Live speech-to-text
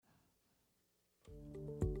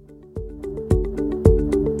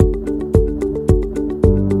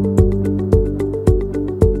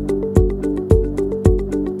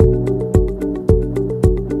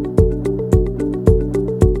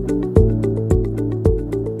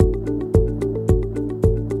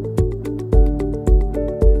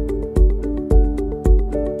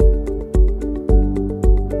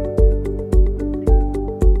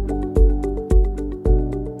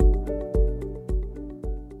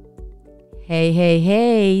Hey, hey,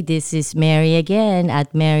 hey, this is Mary again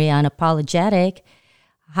at Mary Unapologetic.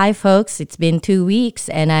 Hi, folks. It's been 2 weeks,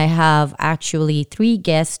 and I have actually 3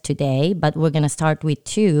 guests today, but we're going to start with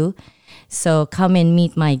two. So come and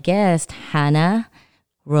meet my guest, Hannah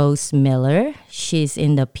Rose Miller. She's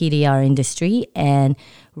in the PDR industry, and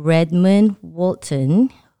Redmond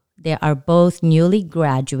Walton. They are both newly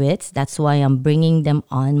graduates. That's why I'm bringing them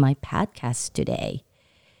on my podcast today.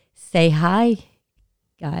 Say hi,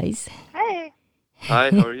 guys. Hey.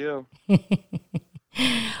 Hi, how are you?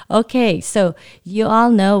 Okay, so you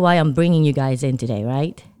all know why I'm bringing you guys in today,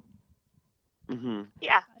 right? Mm-hmm.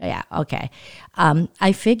 Yeah. Yeah, okay.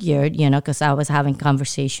 I figured, because I was having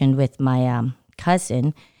conversation with my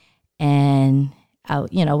cousin, and,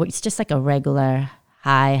 it's just like a regular,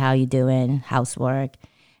 hi, how you doing, housework.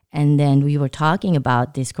 And then we were talking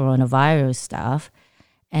about this coronavirus stuff,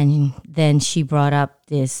 and then she brought up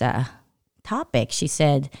this topic. She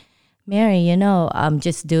said, Mary, I'm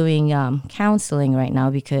just doing counseling right now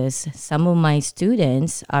because some of my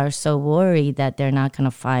students are so worried that they're not going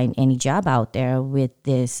to find any job out there with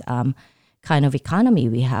this kind of economy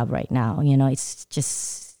we have right now. It's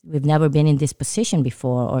just, we've never been in this position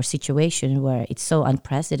before or situation where it's so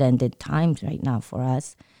unprecedented times right now for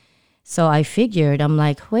us. So I figured, I'm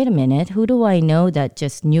like, wait a minute, who do I know that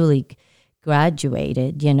just newly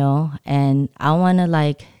graduated, and I want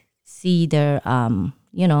to see their,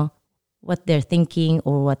 what they're thinking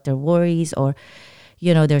or what their worries or,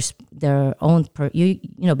 their own,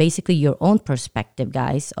 basically your own perspective,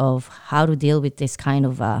 guys, of how to deal with this kind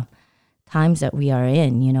of times that we are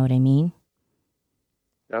in. You know what I mean?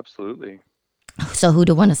 Absolutely. So who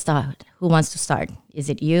do want to start? Who wants to start? Is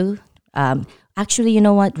it you? Actually, you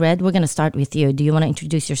know what, Red? We're going to start with you. Do you want to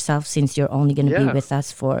introduce yourself since you're only going to be with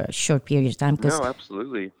us for a short period of time? No,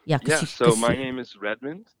 absolutely. Yeah. So my name is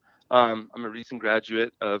Redmond. I'm a recent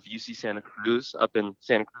graduate of UC Santa Cruz up in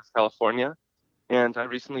Santa Cruz, California, and I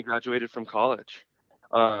recently graduated from college.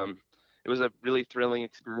 It was a really thrilling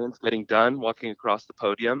experience getting done, walking across the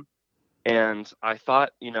podium, and I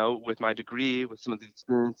thought, with my degree, with some of the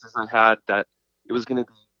experiences I had, that it was going to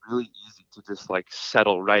be really easy to just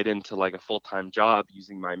settle right into a full-time job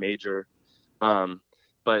using my major.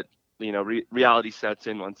 But reality sets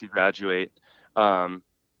in once you graduate.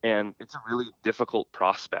 And it's a really difficult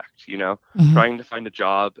prospect, Mm-hmm. trying to find a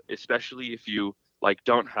job, especially if you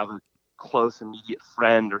don't have a close immediate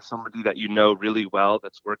friend or somebody that you know really well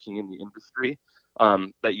that's working in the industry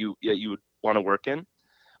that you would want to work in.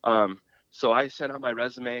 So I sent out my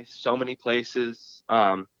resume so many places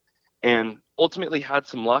and ultimately had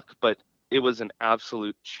some luck, but it was an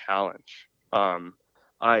absolute challenge.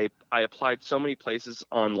 I applied so many places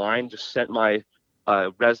online, just sent my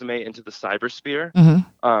resume into the cybersphere.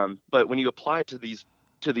 Mm-hmm. But when you apply to these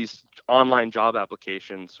online job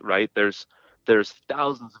applications, right, there's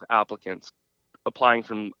thousands of applicants applying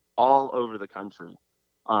from all over the country.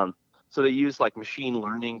 So they use machine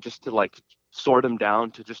learning just to sort them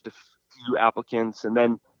down to just a few applicants, and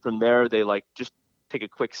then from there they just take a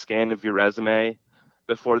quick scan of your resume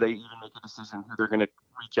before they even make a decision who they're going to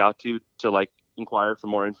reach out to inquire for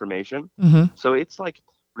more information. Mm-hmm. So it's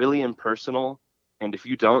really impersonal. And if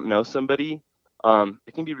you don't know somebody,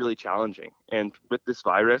 it can be really challenging. And with this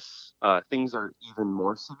virus, things are even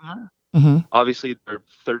more severe. Mm-hmm. Obviously, there are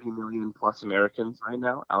 30 million plus Americans right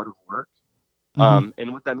now out of work. Mm-hmm.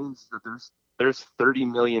 And what that means is that there's 30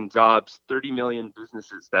 million jobs, 30 million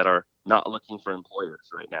businesses that are not looking for employers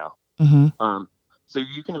right now. Mm-hmm. So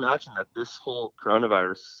you can imagine that this whole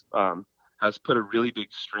coronavirus has put a really big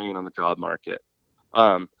strain on the job market.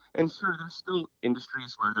 And sure, there's still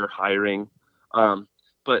industries where they're hiring.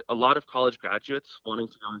 But a lot of college graduates wanting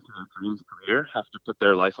to go into their dreams career have to put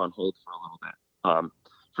their life on hold for a little bit,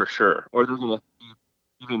 for sure. Or they're going to be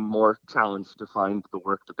even more challenged to find the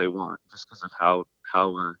work that they want just because of how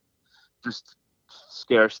just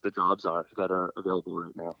scarce the jobs are that are available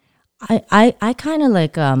right now. I kind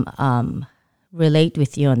of relate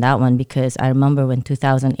with you on that one because I remember when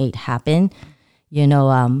 2008 happened,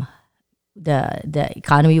 the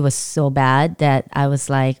economy was so bad that I was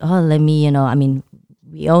like, oh, let me,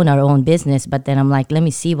 we own our own business, but then I'm like, let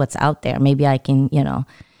me see what's out there. Maybe I can,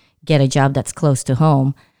 get a job that's close to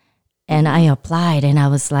home. And I applied and I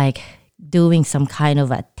was doing some kind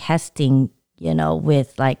of a testing,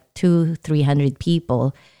 with 200-300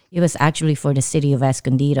 people. It was actually for the city of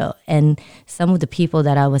Escondido. And some of the people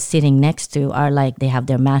that I was sitting next to are they have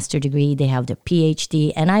their master degree, they have their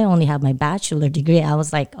PhD, and I only have my bachelor degree. I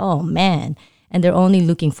was like, oh man. And they're only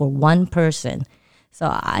looking for one person. So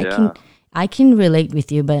I can relate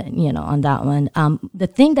with you, but on that one. The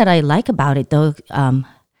thing that I like about it though,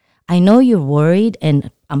 I know you're worried,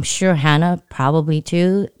 and I'm sure Hannah probably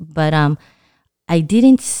too, but I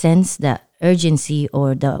didn't sense the urgency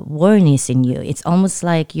or the warmness in you. It's almost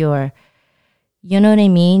like you know what I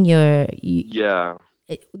mean? Yeah.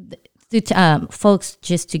 Folks,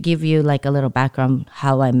 just to give you like a little background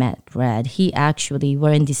how I met Red. He actually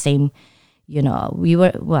were in the same, we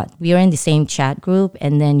were in the same chat group,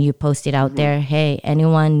 and then you posted out Hmm. there, hey,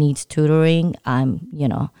 anyone needs tutoring? I'm,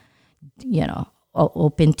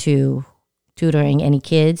 open to tutoring any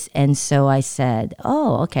kids. And so I said,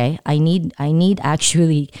 oh, okay, I need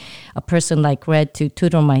actually a person like Red to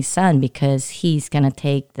tutor my son because he's gonna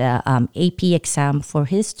take the AP exam for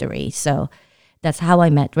history. So that's how I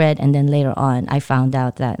met Red. And then later on, I found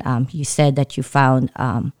out that you said that you found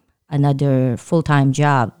another full time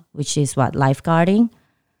job, which is what, lifeguarding.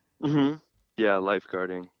 Hmm. Yeah,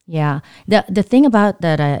 lifeguarding. Yeah. The thing about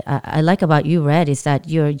that I like about you, Red, is that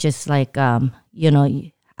you're just like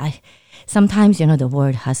I sometimes the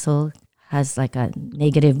word hustle has like a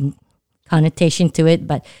negative connotation to it,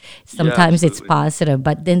 but Yeah, sometimes it's absolutely. positive.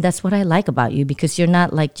 But then that's what I like about you because you're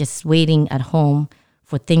not like just waiting at home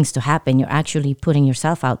for things to happen. You're actually putting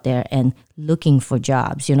yourself out there and looking for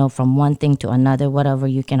jobs, from one thing to another, whatever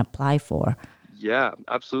you can apply for. Yeah,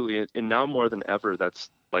 absolutely. And now more than ever, that's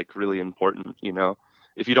like really important, you know.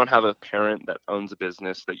 If you don't have a parent that owns a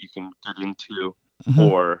business that you can get into, Hmm.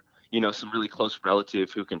 or, some really close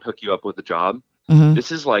relative who can hook you up with a job, Hmm.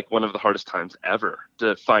 this is like one of the hardest times ever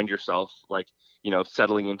to find yourself like,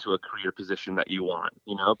 settling into a career position that you want.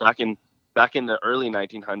 Back in the early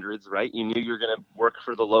 1900s, right? You knew you were going to work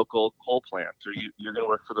for the local coal plant, or you're going to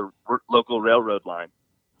work for the local railroad line.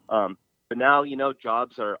 Um, but now,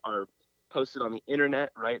 jobs are posted on the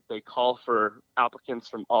internet, right? They call for applicants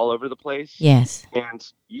from all over the place, Yes. and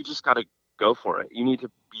you just got to go for it. You need to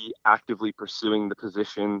be actively pursuing the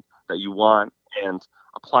position that you want and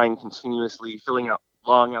applying continuously, filling out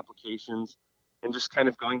long applications, and just kind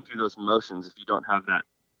of going through those motions if you don't have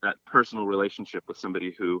that personal relationship with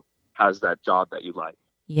somebody who has that job that you like.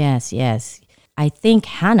 Yes, yes. I think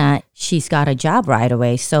Hannah, she's got a job right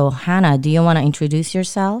away. So, Hannah, do you want to introduce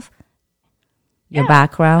yourself, your Yeah.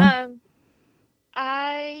 background?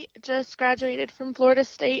 I just graduated from Florida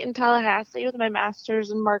State in Tallahassee with my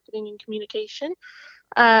master's in marketing and communication.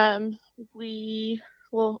 Um, we,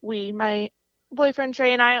 my boyfriend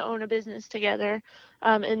Trey and I own a business together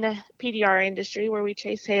in the PDR industry where we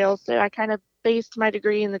chase sales. So I kind of based my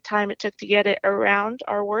degree and the time it took to get it around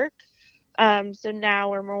our work. So now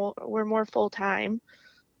we're more full time,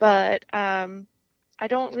 but I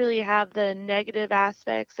don't really have the negative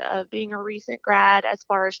aspects of being a recent grad as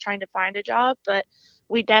far as trying to find a job, but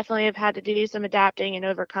we definitely have had to do some adapting and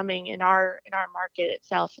overcoming in our market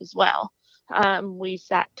itself as well. We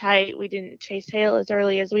sat tight. We didn't chase hail as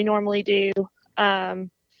early as we normally do, um,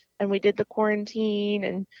 and we did the quarantine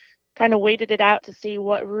and kind of waited it out to see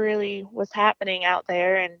what really was happening out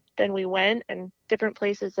there. And then we went, and different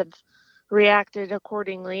places have reacted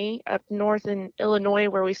accordingly. Up north in Illinois,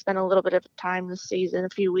 where we spent a little bit of time this season, a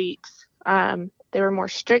few weeks, they were more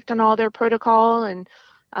strict on all their protocol, and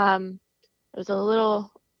it was a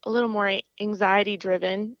little more anxiety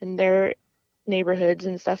driven in their neighborhoods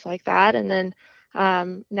and stuff like that. And then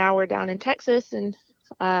now we're down in Texas, and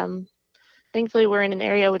um, thankfully we're in an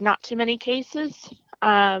area with not too many cases,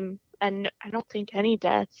 and I don't think any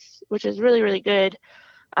deaths, which is really really good.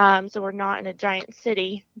 So we're not in a giant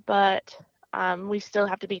city, but we still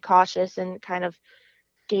have to be cautious and kind of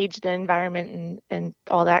gauge the environment and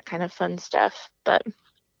all that kind of fun stuff. But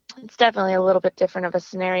it's definitely a little bit different of a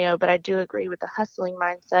scenario. But I do agree with the hustling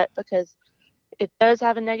mindset because it does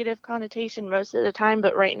have a negative connotation most of the time.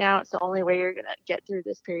 But right now, it's the only way you're going to get through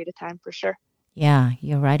this period of time for sure. Yeah,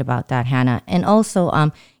 you're right about that, Hannah. And also,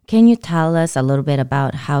 can you tell us a little bit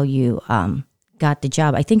about how you got the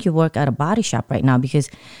job? I think you work at a body shop right now because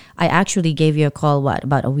I actually gave you a call, what,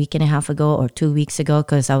 about a week and a half ago or 2 weeks ago?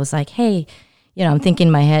 Because I was like, hey, I'm thinking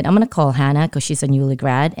in my head, I'm going to call Hannah because she's a newly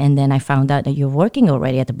grad. And then I found out that you're working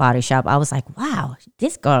already at the body shop. I was like, wow,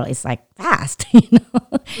 this girl is like fast,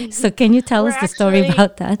 Mhm. So can you tell We're us the story actually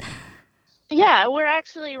about that? Yeah, we're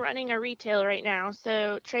actually running a retail right now.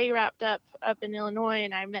 So Trey wrapped up in Illinois,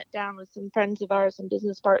 and I met down with some friends of ours and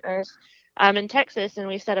business partners in Texas, and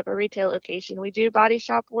we set up a retail location. We do body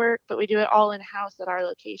shop work, but we do it all in house at our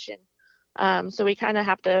location. So we kind of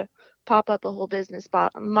have to pop up a whole business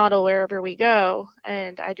model wherever we go,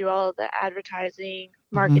 and I do all of the advertising,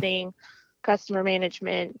 Hmm. marketing, customer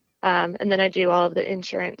management, and then I do all of the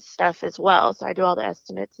insurance stuff as well. So I do all the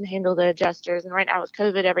estimates and handle the adjusters. And right now with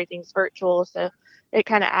COVID, everything's virtual. So it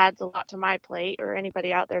kind of adds a lot to my plate, or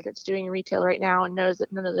anybody out there that's doing retail right now and knows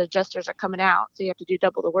that none of the adjusters are coming out. So you have to do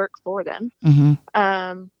double the work for them.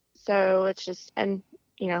 So it's just, and,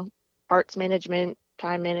 parts management,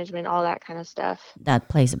 time management, all that kind of stuff. That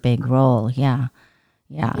plays a big role. Yeah.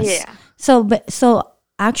 Yeah. Yeah. So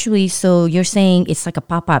actually, so you're saying it's like a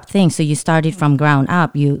pop-up thing. So you started from ground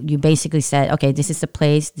up. You basically said, okay, this is the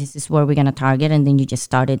place, this is where we're going to target. And then you just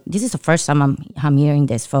started. This is the first time I'm hearing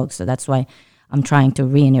this, folks. So that's why I'm trying to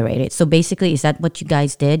reiterate it. So basically, is that what you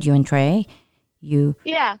guys did, you and Trey?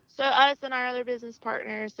 Yeah. So us and our other business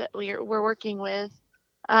partners that we're working with,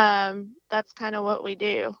 that's kind of what we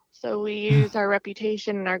do. So we use our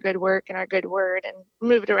reputation and our good work and our good word and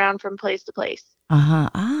move it around from place to place.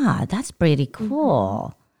 That's pretty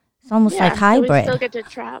cool. It's almost like hybrid. So we still get to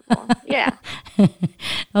travel. Yeah.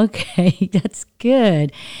 Okay, that's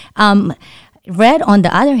good. Red, on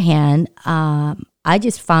the other hand, I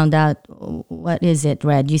just found out, what is it,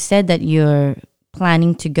 Red? You said that you're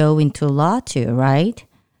planning to go into law too, right?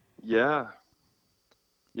 Yeah.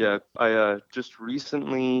 I just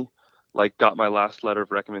recently got my last letter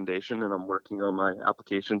of recommendation, and I'm working on my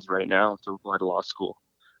applications right now to apply to law school.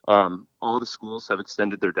 All the schools have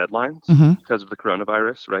extended their deadlines because of the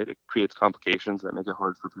coronavirus, right? It creates complications that make it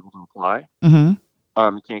hard for people to apply. You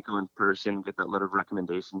can't go in person and get that letter of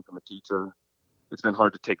recommendation from a teacher. It's been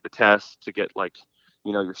hard to take the test to get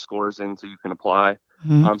your scores in so you can apply.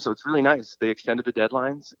 So it's really nice. They extended the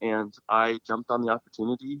deadlines, and I jumped on the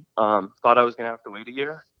opportunity. Thought I was going to have to wait a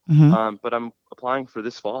year, but I'm applying for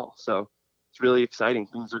this fall. So it's really exciting.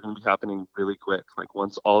 Things are going to be happening really quick,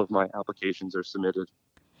 once all of my applications are submitted.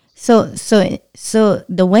 So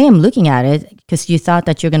the way I'm looking at it, because you thought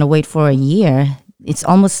that you're going to wait for a year, it's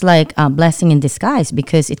almost like a blessing in disguise,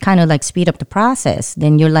 because it kind of speed up the process.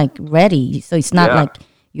 Then you're ready. So it's not like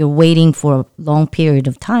you're waiting for a long period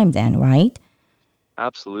of time then, right?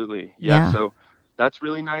 Absolutely. Yeah. So that's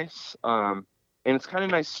really nice. And it's kind of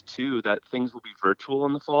nice too that things will be virtual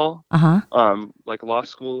in the fall. Law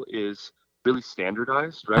school is really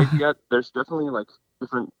standardized, right? Yeah. There's definitely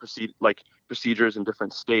different procedures in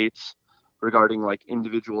different states regarding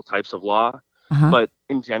individual types of law. But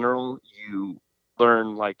in general, you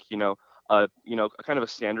learn a kind of a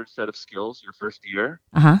standard set of skills your first year.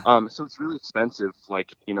 So it's really expensive,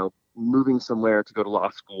 moving somewhere to go to law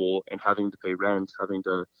school and having to pay rent, having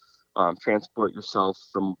to transport yourself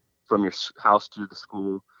from your house to the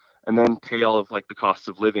school, and then pay all of the costs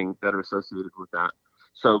of living that are associated with that.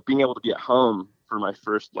 So being able to be at home for my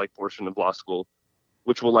first portion of law school,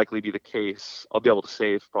 which will likely be the case, I'll be able to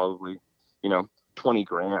save probably,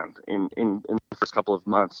 $20,000 in the first couple of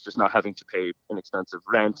months, just not having to pay an expensive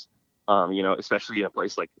rent, especially in a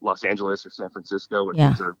place like Los Angeles or San Francisco where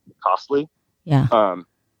things are costly.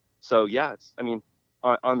 So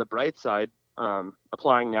on the bright side,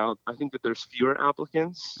 applying now, I think that there's fewer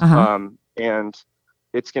applicants, and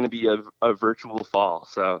it's going to be a virtual fall.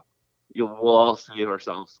 So we'll all save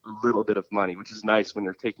ourselves a little bit of money, which is nice when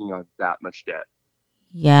you're taking on that much debt.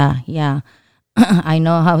 Yeah. I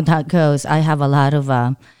know how that goes. I have a lot of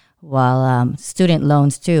student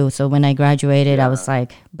loans too. So when I graduated, I was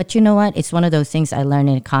like, but you know what? It's one of those things I learned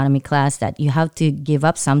in economy class, that you have to give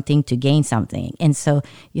up something to gain something. And so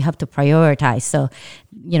you have to prioritize. So,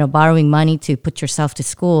 borrowing money to put yourself to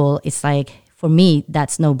school, it's for me,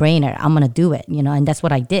 that's no brainer. I'm going to do it, and that's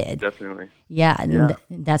what I did. Definitely. Yeah.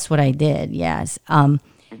 That's what I did. Yes.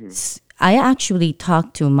 I actually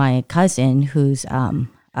talked to my cousin who's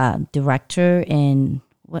director in,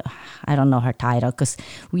 I don't know her title, because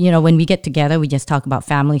when we get together we just talk about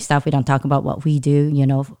family stuff. We don't talk about what we do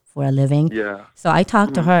for a living. So I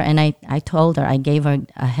talked to her, and I told her, I gave her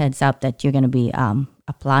a heads up that you're going to be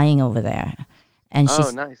applying over there. And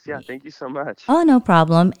she's, nice. Thank you so much. Oh, no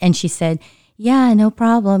problem. And she said, yeah, no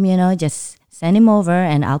problem, just send him over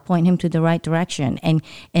and I'll point him to the right direction. And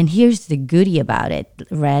here's the goodie about it,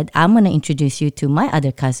 Red. I'm going to introduce you to my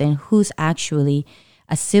other cousin, who's actually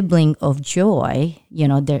a sibling of Joy.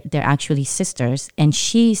 They're actually sisters, and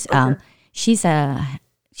she's in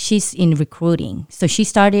recruiting. So she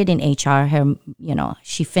started in HR.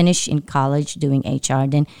 She finished in college doing HR.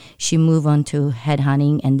 Then she moved on to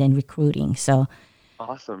headhunting and then recruiting. So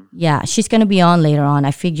awesome. Yeah, she's gonna be on later on.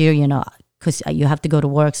 I figure because you have to go to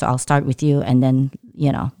work, so I'll start with you, and then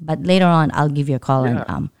But later on, I'll give you a call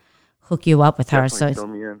and hook you up with her. So fill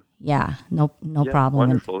me in. Yeah, no problem.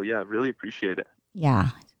 Wonderful. Yeah, really appreciate it. Yeah.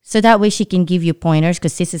 So that way she can give you pointers,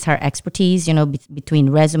 because this is her expertise, between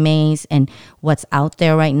resumes and what's out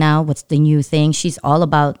there right now, what's the new thing. She's all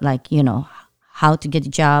about how to get a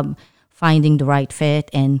job, finding the right fit,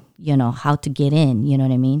 and, how to get in, you know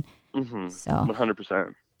what I mean? So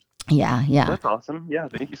 100%. Yeah, yeah. That's awesome. Yeah,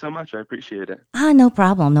 thank you so much. I appreciate it. Ah, no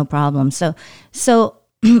problem, no problem. So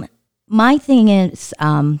my thing is,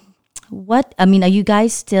 what I mean, are you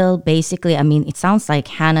guys still basically? I mean, it sounds like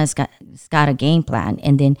Hannah's got a game plan,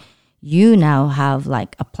 and then you now have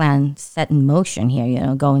like a plan set in motion here. You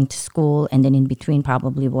know, going to school, and then in between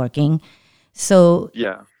probably working. So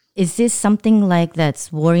Yeah. is this something like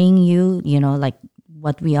that's worrying you? You know, like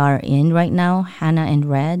what we are in right now, Hannah and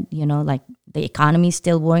Red. You know, like the economy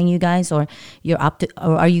still worrying you guys, or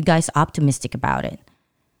or are you guys optimistic about it?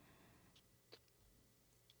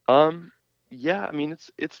 Um, yeah, I mean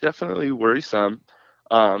it's definitely worrisome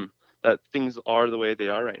um, that things are the way they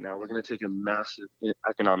are right now. We're going to take a massive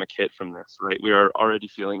economic hit from this, right? We are already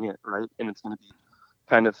feeling it, right? And it's going to be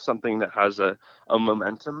kind of something that has a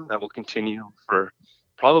momentum that will continue for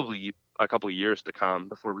probably a couple of years to come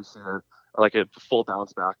before we see like a full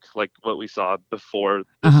bounce back, like what we saw before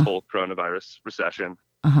Uh this huh. whole coronavirus recession.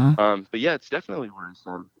 Uh huh. But yeah, it's definitely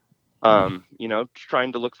worrisome. Yeah.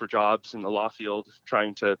 Trying to look for jobs in the law field,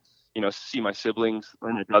 trying to, see my siblings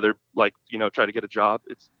and my brother, like, try to get a job.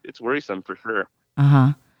 It's worrisome for sure. Uh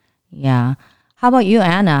huh. Yeah. How about you,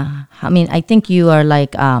 Anna? I mean, I think you are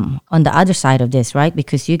like on the other side of this, right?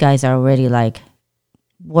 Because you guys are already like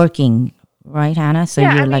working, right, Hannah? So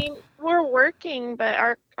Yeah, I you're like, mean, we're working, but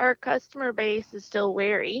our customer base is still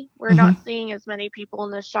wary. We're mm-hmm, not seeing as many people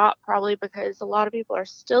in the shop probably because a lot of people are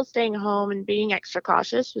still staying home and being extra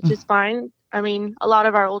cautious, which is fine. I mean, a lot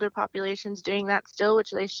of our older population's doing that still,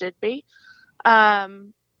 which they should be.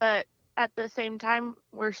 But at the same time,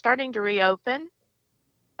 we're starting to reopen.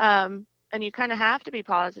 And you kind of have to be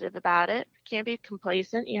positive about it. You can't be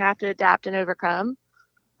complacent. You have to adapt and overcome,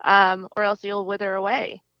 or else you'll wither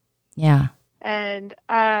away. yeah, And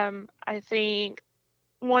I think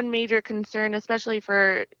one major concern, especially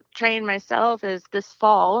for Trey and myself, is this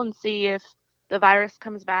fall and see if the virus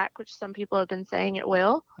comes back, which some people have been saying it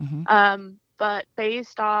will. mm-hmm, But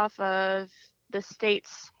based off of the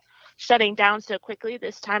states shutting down so quickly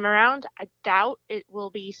this time around, I doubt it will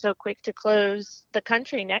be so quick to close the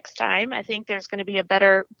country next time. I think there's going to be a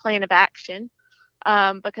better plan of action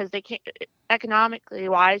because they can't, economically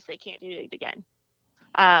wise, they can't do it again.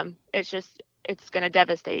 It's going to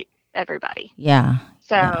devastate everybody. yeah, yeah,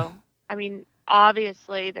 So, I mean,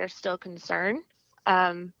 obviously there's still concern,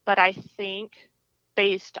 but I think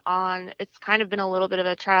based on it's kind of been a little bit of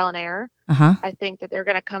a trial and error. uh huh, I think that they're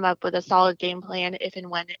going to come up with a solid game plan if and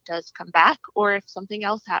when it does come back, or if something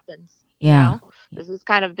else happens. yeah, This has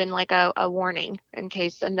kind of been like a warning in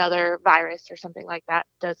case another virus or something like that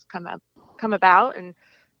does come about, and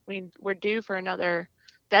we're due for another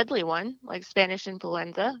deadly one like Spanish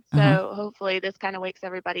influenza. uh huh. So hopefully this kind of wakes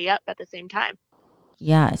everybody up at the same time.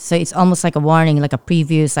 Yeah, so it's almost like a warning, like a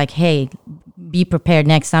preview. It's like, hey, be prepared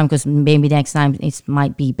next time because maybe next time it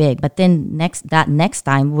might be big. But then next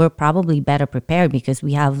time we're probably better prepared because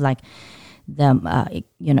we have like the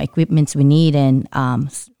equipments we need and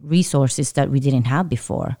resources that we didn't have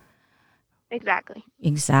before. Exactly.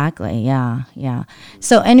 Exactly. Yeah. Yeah.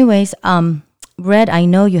 So, anyways, Red, I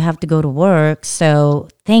know you have to go to work, so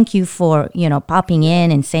thank you for popping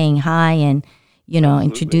in and saying hi and Absolutely.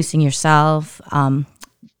 introducing yourself.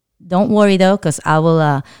 Don't worry though, because I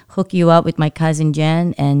will hook you up with my cousin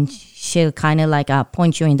Jen, and she'll kind of like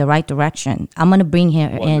point you in the right direction. I'm gonna bring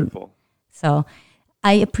her in. Wonderful. So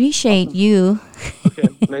I appreciate Awesome. you. Okay.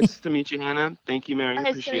 Nice to meet you, Hannah. Thank you, Mary.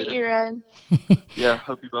 Nice to Appreciate meet it. you, Red. Yeah.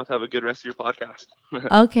 Hope you both have a good rest of your podcast.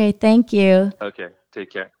 Okay, thank you. Okay.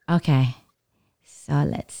 Take care. Okay. So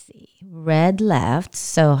let's see. Red left.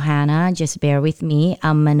 So Hannah, just bear with me.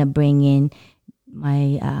 I'm gonna bring in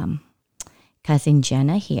my cousin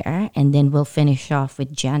Jenna here, and then we'll finish off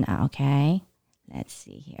with Jenna. Okay. Let's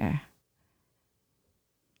see here.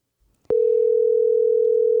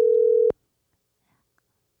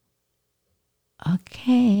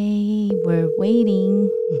 Okay, we're waiting.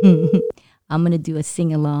 I'm gonna do a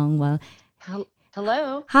sing along while.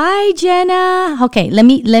 Hello. Hi, Jenna. Okay, let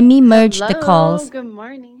me merge the Hello. calls. Good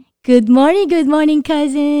morning. Good morning,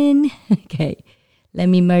 cousin. Okay, let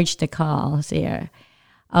me merge the calls here.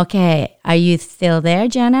 Okay, are you still there,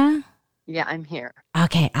 Jenna? Yeah, I'm here.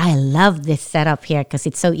 Okay, I love this setup here because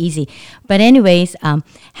it's so easy. But anyways,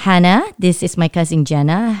 Hannah, this is my cousin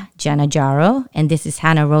Jenna Jaro, and this is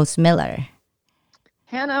Hannah Rose Miller.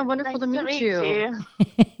 Hannah, wonderful Nice to meet you.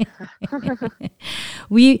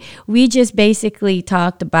 We just basically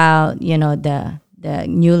talked about the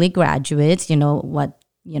newly graduates, what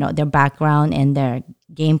their background and their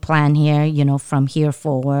game plan here, from here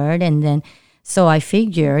forward, and then so I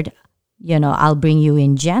figured I'll bring you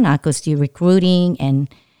in, Jenna, because you're recruiting and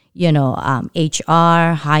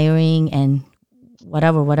HR hiring and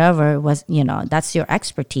whatever was, that's your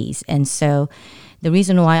expertise. And so the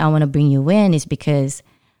reason why I want to bring you in is because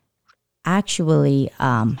actually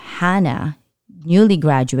Hannah newly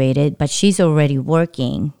graduated, but she's already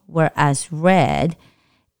working, whereas Red,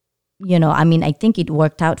 I think it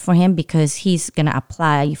worked out for him because he's going to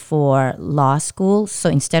apply for law school. So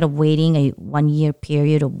instead of waiting a 1 year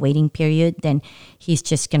period of waiting period, then he's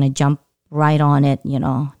just going to jump right on it,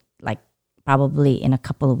 like probably in a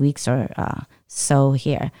couple of weeks or so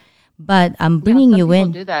here. But I'm bringing some you people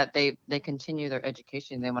in. do that. They continue their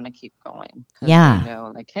education. They want to keep going. 'Cause Yeah. They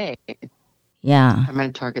know, like, hey, Yeah. I'm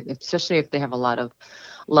going to target, especially if they have a lot of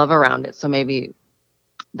love around it. So maybe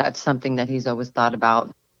that's something that he's always thought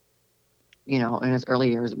about, in his early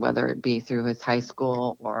years, whether it be through his high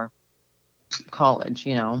school or college,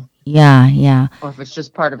 Yeah. Yeah. or if it's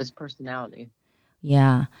just part of his personality.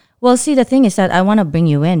 Yeah. Well, see, the thing is that I want to bring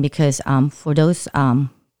you in because for those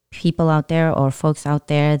people out there or folks out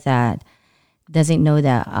there that doesn't know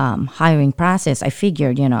the hiring process, I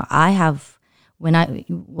figured,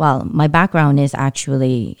 my background is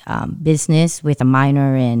actually business with a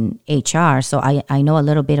minor in HR. So I know a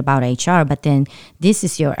little bit about HR, but then this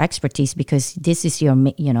is your expertise because this is you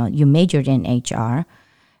majored in HR.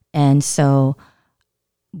 And so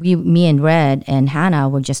me and Red and Hannah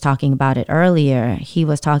were just talking about it earlier. He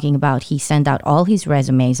was talking about he sent out all his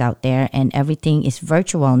resumes out there and everything is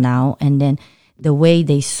virtual now. And then the way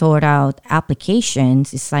they sort out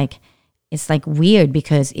applications, it's like weird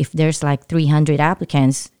because if there's like 300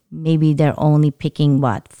 applicants, maybe they're only picking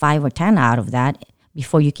 5 or 10 out of that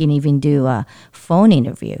before you can even do a phone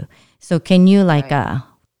interview. So can you Right.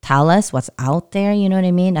 tell us what's out there, you know what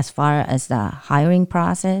I mean, as far as the hiring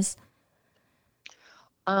process?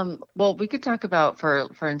 Well, we could talk about,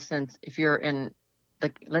 for instance, if you're in,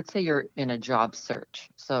 like, let's say you're in a job search.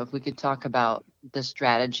 So if we could talk about the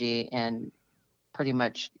strategy and pretty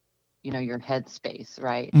much, your headspace,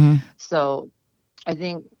 right? Mhm. So I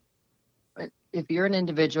think if you're an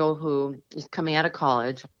individual who is coming out of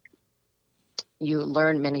college, you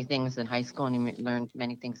learn many things in high school and you learn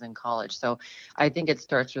many things in college. So I think it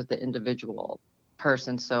starts with the individual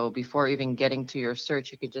person. So before even getting to your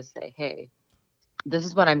search, you could just say, hey, this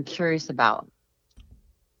is what I'm curious about,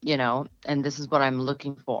 and this is what I'm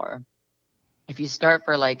looking for. If you start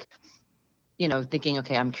for thinking,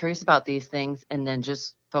 okay, I'm curious about these things, and then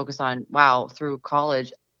just focus on, wow, through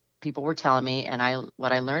college, people were telling me, and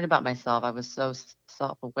what I learned about myself, I was so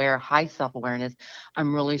self-aware, high self-awareness.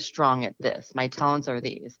 I'm really strong at this. My talents are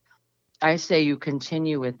these. I say you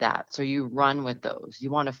continue with that. So you run with those.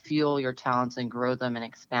 You want to fuel your talents and grow them and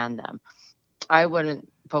expand them. I wouldn't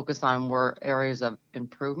focus on where areas of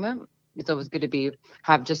improvement. It's always good to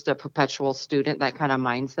have just a perpetual student, that kind of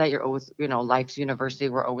mindset. You're always, life's university.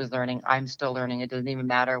 We're always learning. I'm still learning. It doesn't even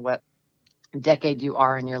matter what decade you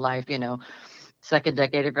are in your life, second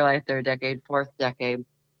decade of your life, third decade, fourth decade.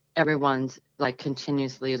 Everyone's like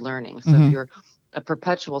continuously learning. So if Mhm. you're a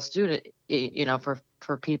perpetual student,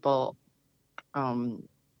 for people um,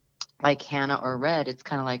 like Hannah or Red, it's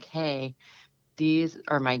kind of like, hey, these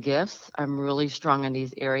are my gifts. I'm really strong in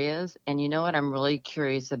these areas. And you know what? I'm really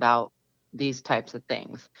curious about these types of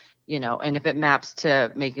things, and if it maps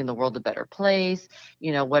to making the world a better place,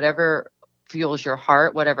 whatever fuels your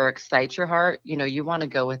heart, whatever excites your heart, you want to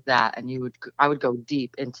go with that. And I would go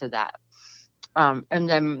deep into that. And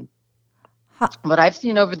then Ha- what I've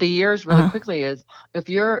seen over the years really uh-huh. quickly is if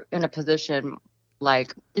you're in a position,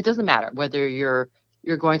 like, it doesn't matter whether you're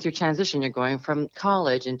going through transition, you're going from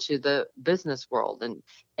college into the business world,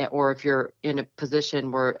 or if you're in a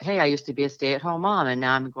position where, hey, I used to be a stay-at-home mom and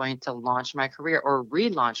now I'm going to launch my career or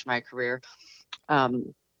relaunch my career.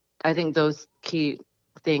 Um, I think those key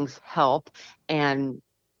things help. And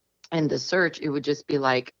in the search, it would just be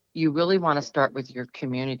like, you really want to start with your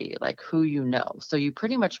community, like who you know. So you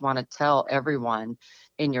pretty much want to tell everyone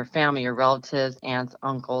in your family, your relatives, aunts,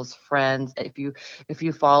 uncles, friends. If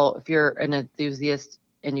you're an enthusiast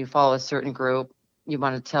and you follow a certain group, you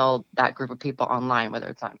want to tell that group of people online, whether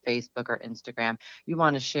it's on Facebook or Instagram. You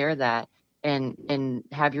want to share that and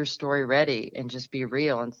have your story ready and just be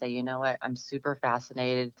real and say, you know what, I'm super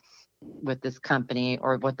fascinated with this company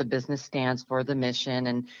or what the business stands for, the mission,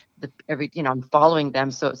 and I'm following them.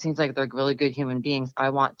 So it seems like they're really good human beings. I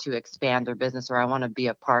want to expand their business, or I want to be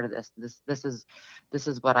a part of this. This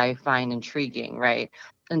is what I find intriguing, right?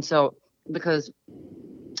 And so, because,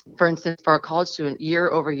 for instance, for a college student, year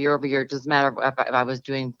over year over year, it doesn't matter if I was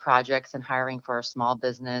doing projects and hiring for a small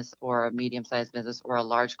business or a medium-sized business or a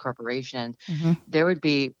large corporation, Mhm. there would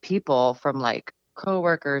be people from like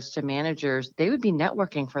coworkers to managers, they would be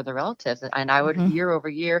networking for the relatives. And I would year over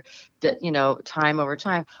year, that, time over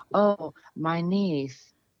time, oh, my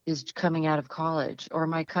niece is coming out of college, or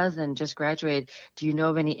my cousin just graduated. Do you know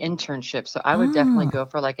of any internships? So I would definitely go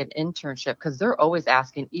for like an internship, because they're always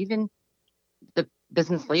asking, even the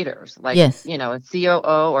business leaders, like, Yes. a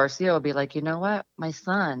COO or CEO would be like, you know what, my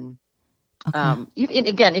son, Okay. even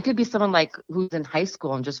again, it could be someone like who's in high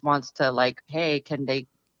school and just wants to, like, hey, can they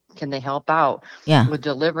help out Yeah. with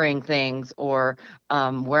delivering things, or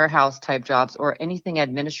warehouse type jobs, or anything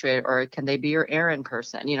administrative, or can they be your errand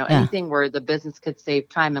person? Yeah. Anything where the business could save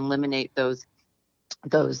time and eliminate those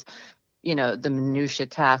the minutia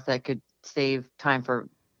tasks that could save time for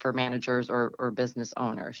managers or business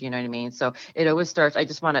owners. You know what I mean? So it always starts. I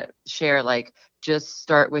just want to share, like, just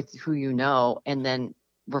start with who you know, and then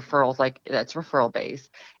referrals, like, that's referral based.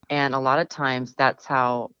 And a lot of times that's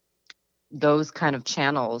how those kind of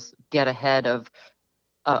channels get ahead of,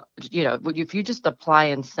 if you just apply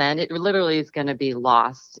and send, it literally is going to be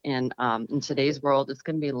lost in today's world. It's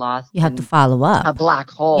going to be lost You have to in follow a up. black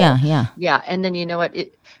hole. Yeah. Yeah. And then, you know what,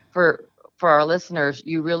 for our listeners,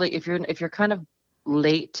 you really, if you're kind of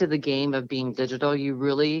late to the game of being digital,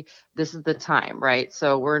 this is the time, right?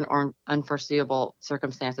 So we're in unforeseeable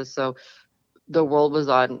circumstances. So the world was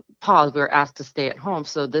on pause. We were asked to stay at home.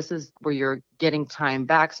 So this is where you're getting time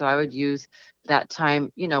back. So I would use that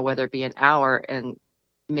time, whether it be an hour, and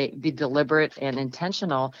be deliberate and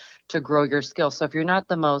intentional to grow your skills. So if you're not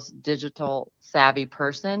the most digital savvy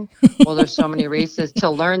person, well, there's so many races to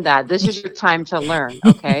learn that. This is your time to learn.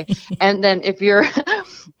 Okay. And then if you're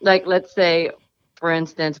like, let's say, for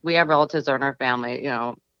instance, we have relatives in our family,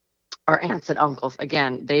 our aunts and uncles,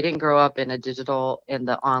 again, they didn't grow up in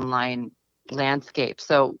the online landscape.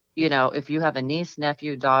 So, if you have a niece,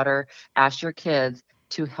 nephew, daughter, ask your kids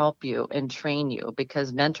to help you and train you,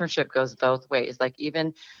 because mentorship goes both ways. Like,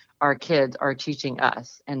 even our kids are teaching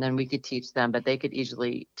us, and then we could teach them, but they could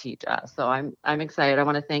easily teach us. So I'm excited. I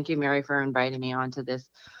want to thank you, Mary, for inviting me onto this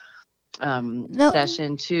No.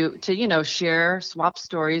 session to share, swap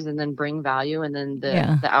stories, and then bring value. And then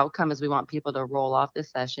Yeah. the outcome is we want people to roll off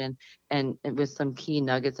this session and with some key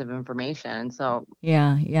nuggets of information. So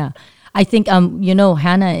Yeah. I think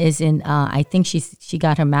Hannah is in. I think she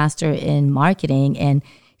got her master in marketing, and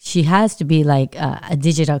she has to be like a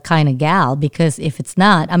digital kind of gal, because if it's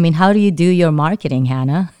not, I mean, how do you do your marketing,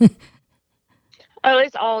 Hannah? Oh,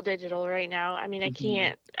 it's all digital right now. I mean, I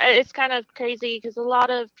can't. It's kind of crazy because a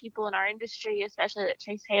lot of people in our industry, especially that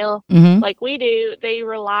chase hail, like we do, they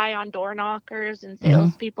rely on door knockers and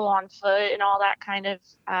salespeople on foot and all that kind of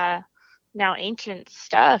now ancient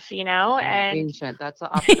stuff, and ancient, that's an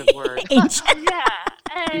operative word. Ancient. yeah.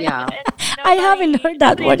 And, Yeah. and I haven't heard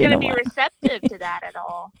that word in a going to be while. receptive to that at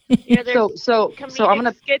all. There's So I'm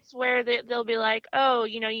gonna skits where they'll be like, oh,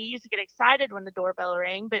 you used to get excited when the doorbell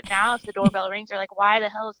rang, but now if the doorbell rings, they're like, why the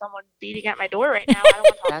hell is someone beating at my door right now? I don't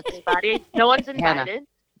want to talk to anybody. No one's invited. Hannah,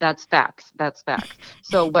 that's facts.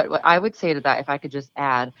 So what I would say to that, if I could just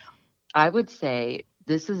add, I would say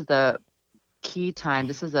this is the key time.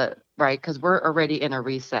 This is right, because we're already in a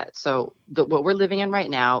reset. So what we're living in right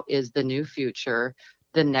now is the new future,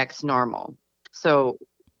 the next normal. So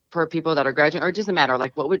for people that are graduating, or it doesn't matter,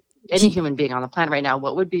 like, what would any human being on the planet right now,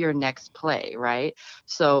 what would be your next play, right?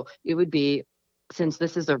 So it would be, since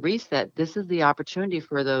this is a reset, this is the opportunity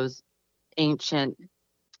for those ancient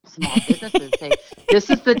small businesses say, this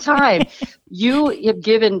is the time. You have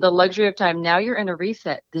given the luxury of time. Now you're in a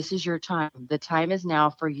reset. This is your time. The time is now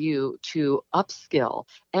for you to upskill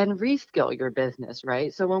and reskill your business,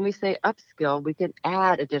 right? So when we say upskill, we can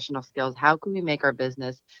add additional skills. How can we make our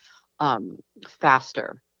business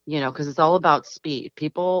faster? Because it's all about speed.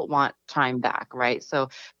 People want time back, right? So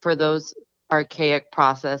for those archaic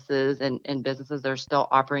processes and businesses that are still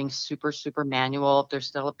operating super, super manual, if there's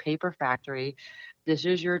still a paper factory, this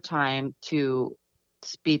is your time to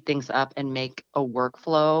speed things up and make a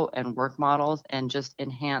workflow and work models and just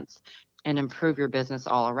enhance and improve your business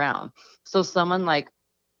all around. So someone like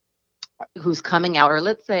who's coming out, or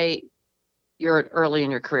let's say you're early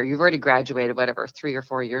in your career, you've already graduated, whatever, 3 or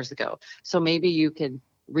 4 years ago. So maybe you can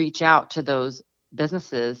reach out to those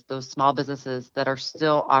businesses, those small businesses that are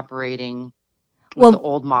still operating with the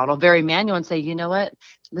old model, very manual, and say, you know what,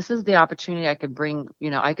 this is the opportunity I could bring,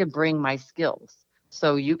 I could bring my skills.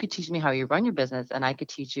 So you could teach me how you run your business, and I could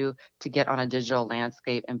teach you to get on a digital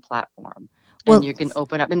landscape and platform. And you can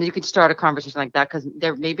open up, and you can start a conversation like that, because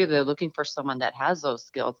maybe they're looking for someone that has those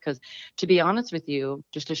skills. Because to be honest with you,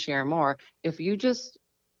 just to share more, if you just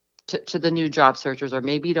to the new job searchers, or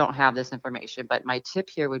maybe you don't have this information, but my tip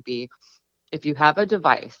here would be, if you have a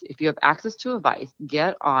device, if you have access to a device,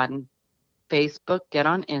 get on Facebook, get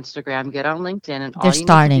on Instagram, get on LinkedIn, and all They're you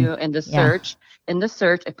starting. need to do in the Yeah.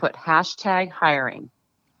 search, I put hashtag hiring,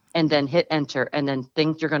 and then hit enter, and then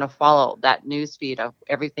things you're going to follow that news feed of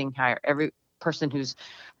everything every person who's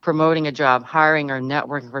promoting a job, hiring, or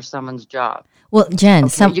networking for someone's job. Well, Jen,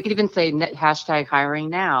 Okay, you could even say hashtag hiring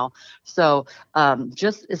now. So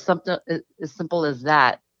just as simple as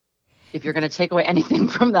that. If you're going to take away anything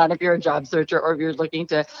from that, if you're a job searcher or if you're looking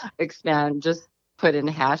to expand, just put in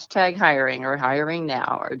hashtag hiring or hiring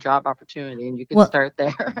now or job opportunity, and you can start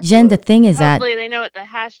there. Jen, the thing is that Hopefully they know what the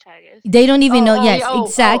hashtag is. they don't even know. Yes,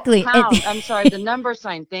 exactly. Pound. I'm sorry, the number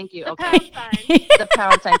sign. Thank you. The Okay. pound sign. The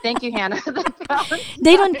pound sign. Thank you, Hannah. The pound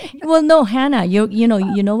They sign. don't. Well, no, Hannah, you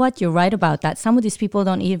know what? You're right about that. Some of these people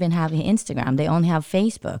don't even have Instagram. They only have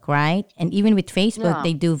Facebook, right? And even with Facebook, Yeah.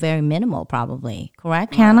 they do very minimal, probably.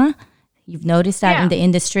 Correct, Hannah? You've noticed that in the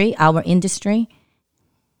industry, our industry.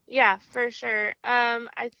 Yeah, for sure.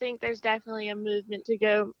 I think there's definitely a movement to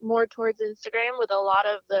go more towards Instagram with a lot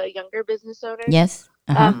of the younger business owners. Yes.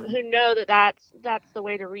 Uh-huh. Who know that's the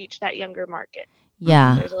way to reach that younger market.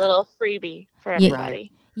 Yeah. There's a little freebie for Yeah.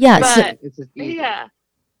 everybody. Yeah. But It's just easy. yeah.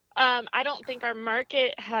 I don't think our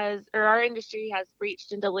market has, or our industry has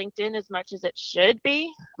reached into LinkedIn as much as it should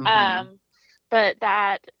be. Mhm. But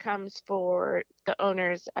that comes for the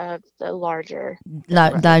owners of the larger,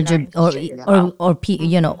 larger industry as well.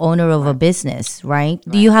 owner of a business, right?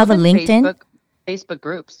 Do you have a Even LinkedIn? Facebook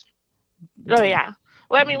groups. Oh yeah.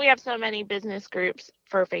 Well, I mean, we have so many business groups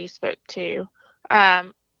for Facebook too.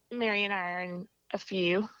 Mary and I are in a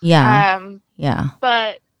few. Yeah. Yeah.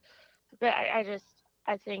 But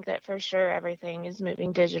I think that for sure everything is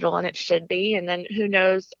moving digital, and it should be. And then who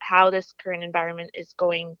knows how this current environment is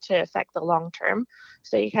going to affect the long term.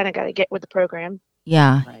 So you kind of got to get with the program.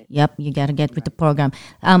 Yeah. Right. Yep. You got to get with the program.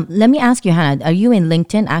 Let me ask you, Hannah, are you in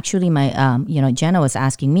LinkedIn? Actually, my, Jenna was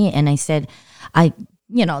asking me, and I said, I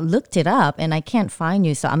looked it up and I can't find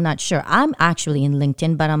you. So I'm not sure. I'm actually in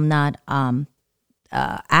LinkedIn, but I'm not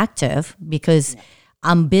active because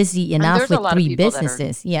I'm busy enough there's a with lot of 3 people that are-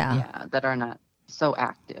 businesses. That are not so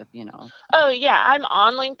active, Oh yeah, I'm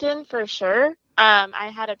on LinkedIn for sure.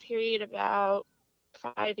 I had a period about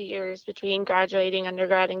 5 years between graduating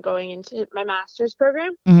undergrad and going into my master's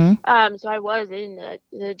program. Mm-hmm. So I was in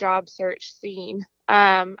the job search scene.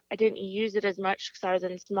 I didn't use it as much because I was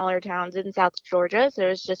in smaller towns in South Georgia, so it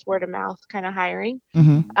was just word of mouth kind of hiring.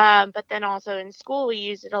 Mm-hmm. But then also in school, we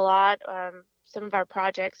used it a lot. Some of our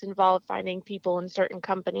projects involved finding people in certain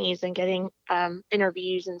companies and getting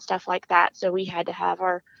interviews and stuff like that. So we had to have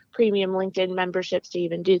our premium LinkedIn memberships to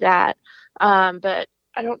even do that. But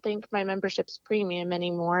I don't think my membership's premium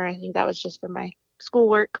anymore. I think that was just for my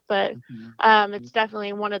schoolwork. But it's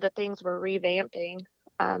definitely one of the things we're revamping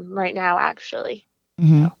right now, actually.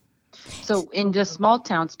 Mm-hmm. So in just small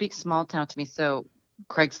town, speak small town to me. So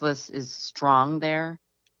Craigslist is strong there?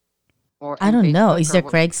 Or I don't know. Facebook, Is or there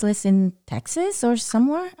what- Craigslist in Texas or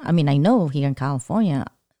somewhere? I mean, I know here in California.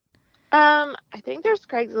 I think there's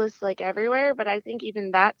Craigslist like everywhere, but I think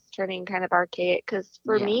even that's turning kind of archaic because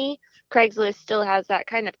for Yeah. me, Craigslist still has that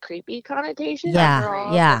kind of creepy connotation. Yeah, after all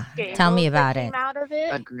the yeah. Tell me scandals that about came it. Out of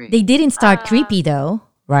it. Agree. They didn't start creepy though,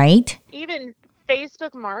 right? Even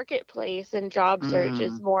Facebook Marketplace and job search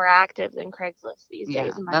is more active than Craigslist these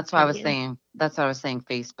days. In my that's why I was opinion. saying. That's why I was saying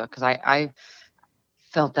Facebook, because I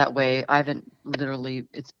felt that way. I haven't literally.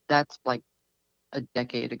 That's like a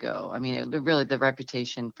decade ago. I mean, really the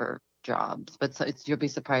reputation for jobs, but you'll be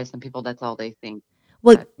surprised some people. That's all they think.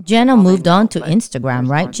 Well, Jenna all they moved on know, to but Instagram, there's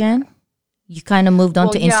right, more than Jen? that. You kind of moved on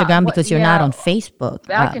Well, to yeah, Instagram because you're not on Facebook.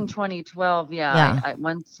 Back in 2012, yeah. I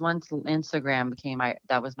once Instagram became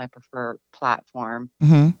that was my preferred platform.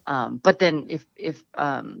 Mm-hmm. But then if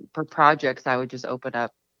for projects, I would just open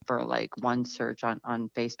up for like one search on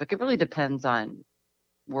Facebook. It really depends on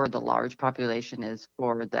where the large population is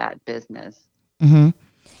for that business. Mm-hmm.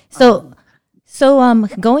 So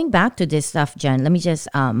going back to this stuff, Jen, let me just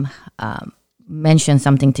mention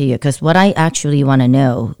something to you, because what I actually want to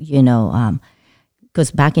know,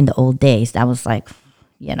 because back in the old days, that was like,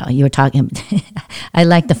 you were talking. I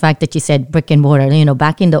like the fact that you said brick and mortar.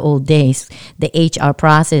 Back in the old days, the HR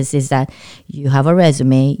process is that you have a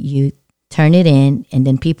resume, you turn it in, and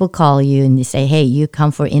then people call you and they say, hey, you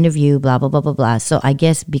come for interview, blah, blah, blah, blah, blah. So I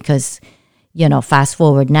guess because, fast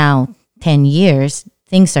forward now 10 years,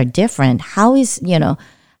 things are different. How is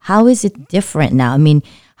it different now? I mean,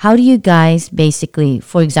 how do you guys basically,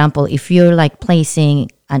 for example, if you're like placing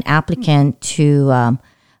an applicant to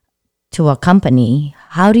a company,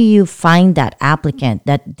 how do you find that applicant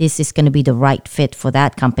that this is going to be the right fit for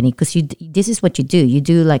that company? Because this is what you do. You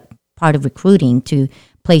do like part of recruiting to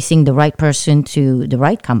placing the right person to the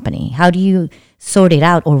right company? How do you sort it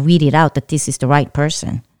out or weed it out that this is the right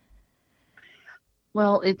person?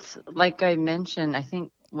 Well, it's like I mentioned, I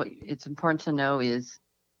think what it's important to know is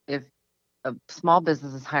if a small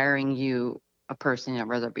business is hiring you, a person,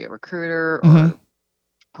 whether it be a recruiter Mm-hmm. or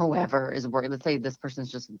whoever is working, let's say this person's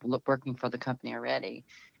just working for the company already.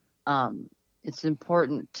 Um, it's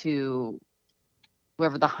important to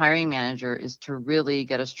whoever the hiring manager is to really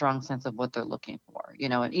get a strong sense of what they're looking for,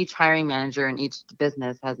 and each hiring manager and each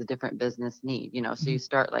business has a different business need, so you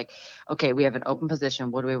start like, okay, we have an open position.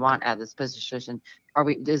 What do we want at this position?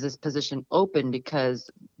 Is this position open because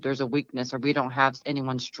there's a weakness or we don't have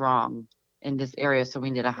anyone strong in this area, so we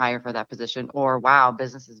need to hire for that position? Or wow,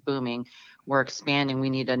 business is booming, we're expanding, we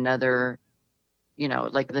need another,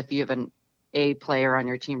 like if you have an A player on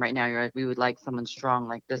your team right now, you're like, we would like someone strong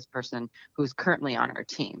like this person who's currently on our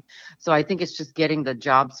team. So I think it's just getting the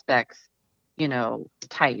job specs,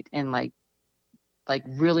 tight and like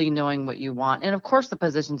really knowing what you want. And of course the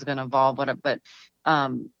position's going to evolve,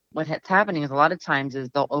 what's happening is a lot of times is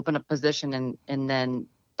they'll open a position and then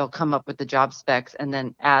they'll come up with the job specs, and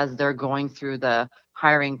then as they're going through the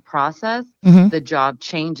hiring process, Mm-hmm. the job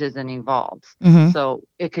changes and evolves. Mm-hmm. So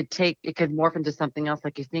it could morph into something else.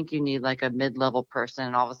 Like you think you need like a mid-level person,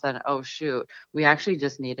 and all of a sudden, oh shoot, we actually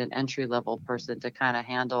just need an entry-level person to kind of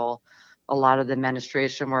handle a lot of the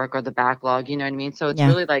administration work or the backlog, you know what I mean? So it's Yeah.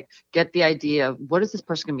 really like get the idea of what is this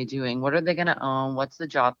person going to be doing? What are they going to own? What's the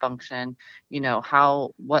job function?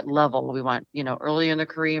 What level we want, early in the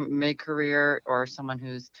career, mid-career, or someone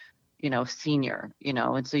who's, senior,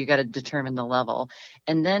 and so you got to determine the level.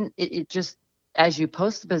 And then it just, as you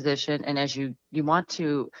post the position and as you want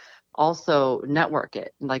to also network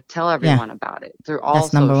it, and like tell Yeah. everyone about it through all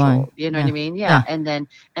That's number one. social, you know what I mean? Yeah.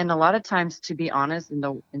 And a lot of times, to be honest,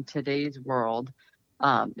 in today's world,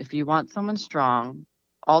 if you want someone strong,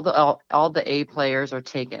 all the A players are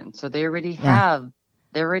taken. So they already Yeah.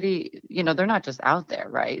 they're already, they're not just out there,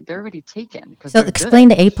 right? They're already taken because So they're explain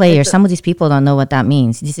good. the A player. So, Some of these people don't know what that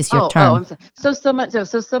means. This is your I'm term. sorry.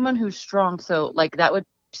 So someone who's strong. So like that would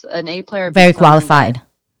an A player be Very someone that qualified.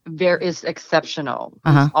 there is exceptional,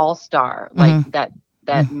 Uh-huh. who's all-star, like Mm-hmm. that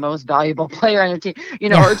Mm-hmm. most valuable player on your team,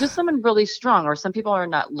 Yeah. or just someone really strong. Or some people are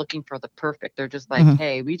not looking for the perfect. They're just like, Mm-hmm.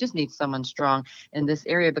 hey, we just need someone strong in this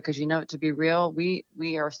area because to be real, we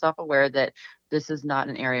are self-aware that this is not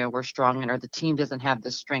an area we're strong in, or the team doesn't have the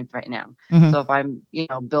strength right now. Mm-hmm. So if I'm,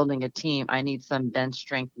 building a team, I need some bench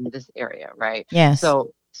strength in this area, right? Yes.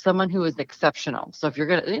 So someone who is exceptional. So if you're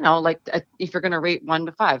gonna, if you're gonna rate 1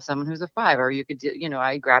 to 5, someone who's a 5, or you could do,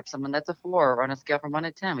 I grab someone that's a 4, or on a scale from 1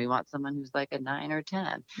 to 10, we want someone who's like a 9 or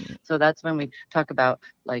 10. So that's when we talk about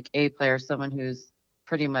like A player, someone who's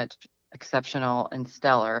pretty much exceptional and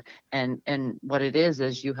stellar. And what it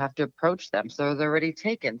is you have to approach them. So they're already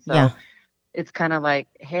taken. So Yeah. it's kind of like,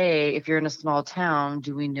 hey, if you're in a small town,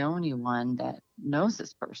 do we know anyone that knows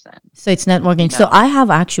this person? So it's networking. So I have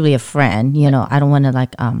actually a friend, I don't want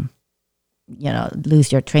to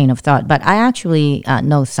lose your train of thought, but I actually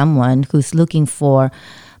know someone who's looking for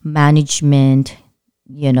management,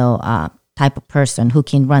 type of person who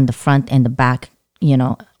can run the front and the back,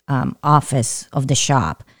 office of the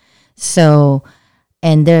shop. So,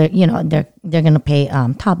 and they're going to pay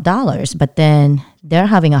top dollars, but then they're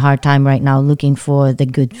having a hard time right now looking for the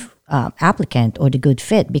good applicant or the good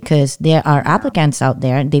fit, because there are applicants out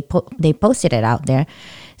there. They posted it out there,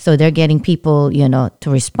 so they're getting people to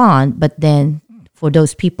respond, but then for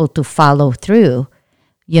those people to follow through,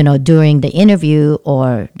 during the interview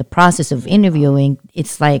or the process of interviewing,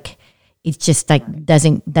 it's just like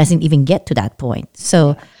doesn't even get to that point.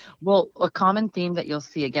 So. Well, a common theme that you'll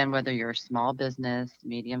see, again, whether you're a small business,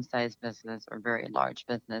 medium-sized business, or very large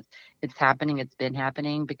business, it's been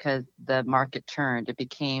happening because the market turned. It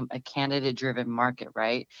became a candidate-driven market,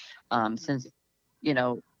 right? Since,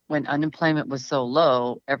 when unemployment was so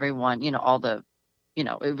low, everyone,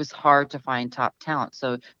 it was hard to find top talent.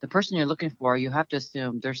 So the person you're looking for, you have to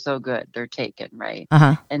assume they're so good, they're taken, right?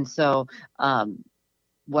 Uh-huh. And so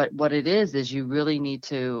what it is you really need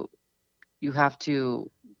to, you have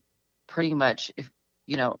to pretty much,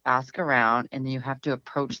 ask around, and then you have to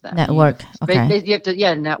approach them. Network. Okay. You have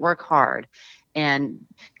to, network hard. And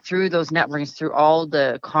through those networks, through all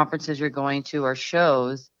the conferences you're going to or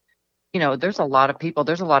shows, there's a lot of people,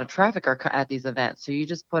 there's a lot of traffic at these events. So you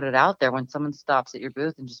just put it out there when someone stops at your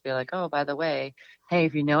booth, and just be like, oh, by the way, hey,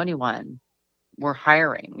 if you know anyone, we're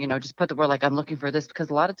hiring, just put the word, like, I'm looking for this, because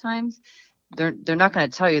a lot of times they're not going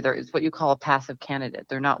to tell you. It's what you call a passive candidate.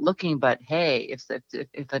 They're not looking, but hey,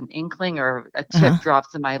 if an inkling or a tip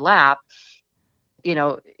drops in my lap,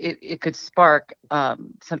 it could spark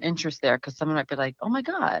some interest there because someone might be like, oh my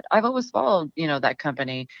God, I've always followed, that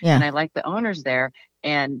company and Yeah. I like the owners there.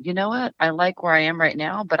 And you know what? I like where I am right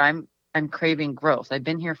now, but I'm craving growth. I've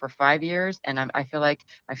been here for 5 years and I feel like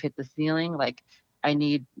I've hit the ceiling. Like I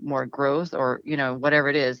need more growth or, whatever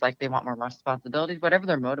it is, like they want more responsibilities, whatever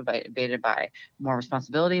they're motivated by, more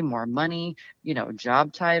responsibility, more money,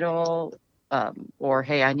 job title, or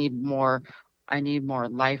hey, I need more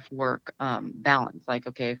life work balance. Like,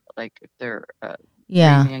 okay, like if they're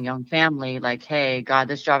Yeah. raising a young family, like, hey, God,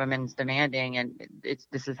 this job I'm in is demanding and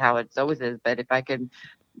this is how it's always is. But if I could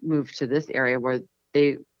move to this area where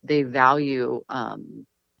they value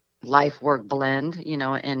life work blend,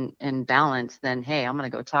 and balance, then hey, I'm gonna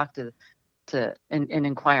go talk and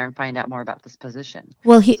inquire and find out more about this position.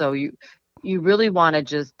 Well, he So you really want to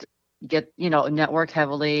just get network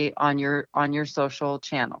heavily on your social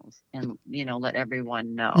channels and let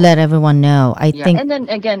everyone know. let everyone know. I Yeah, think, and then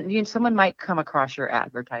again, someone might come across your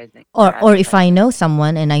advertising. or if I know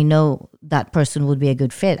someone and I know that person would be a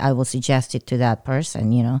good fit, I will suggest it to that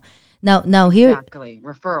person. Now here Exactly,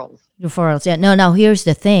 referrals. referrals. Yeah. No. Now here's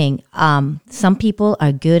the thing. Some people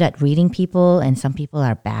are good at reading people, and some people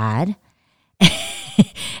are bad.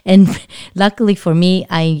 And luckily for me,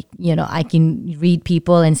 I can read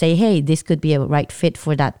people and say, hey, this could be a right fit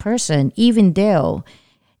for that person, even though,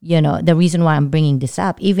 the reason why I'm bringing this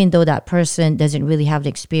up, even though that person doesn't really have the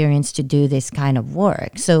experience to do this kind of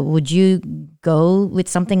work. So would you go with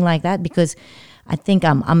something like that? Because I think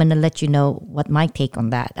I'm going to let you know what my take on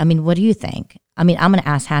that. I mean, what do you think? I mean, I'm going to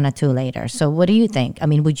ask Hannah too later. So what do you think? I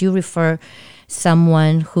mean, would you refer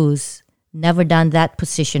someone who's never done that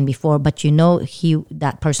position before, but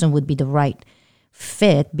that person would be the right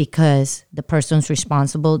fit because the person's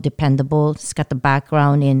responsible, dependable, has got the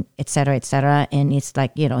background in et cetera, and it's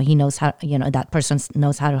like, he knows how, that person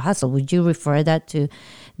knows how to hustle. Would you refer that to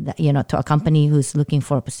to a company who's looking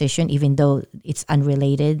for a position, even though it's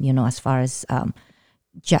unrelated, as far as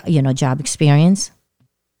job experience?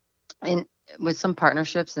 And with some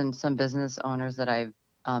partnerships and some business owners that I've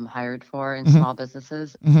hired for in Mhm. small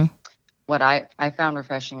businesses, Mhm. what I found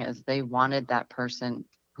refreshing is they wanted that person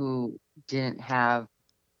who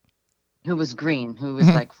who was green, who was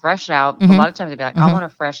Mhm. like fresh out. A Mhm. lot of times they'd be like, I Mhm. want a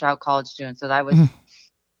fresh out college student. So I was Mhm.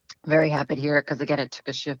 very happy to hear it because again, it took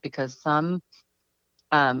a shift because some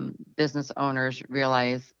business owners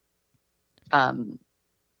realize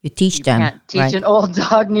You teach you them, can't teach right? an old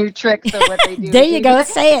dog new tricks. So what they do There is you they go.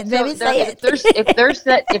 Say it, so baby. they're, Say it.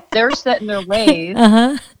 if they're set in their ways,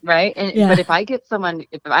 Uh-huh. right? And Yeah. but if I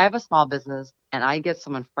have a small business and I get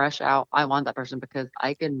someone fresh out, I want that person because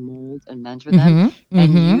I can mold and mentor them, Mm-hmm. and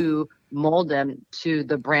Mm-hmm. you mold them to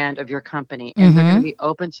the brand of your company, and they're going Mm-hmm. to be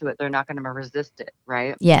open to it. They're not going to resist it,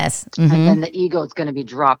 right? Yes. And Mm-hmm. then the ego is going to be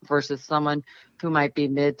dropped versus someone who might be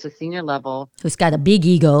mid to senior level. Who's got a big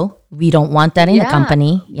ego? We don't want that in the Yeah,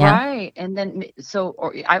 company. Yeah. right. And then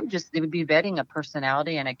it would be vetting a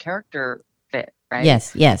personality and a character fit, right?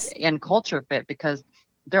 Yes. Yes. And culture fit, because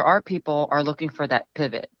there are people are looking for that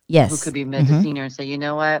pivot who Yes. could be mid to Mm-hmm. senior and say, you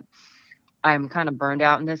know what, I'm kind of burned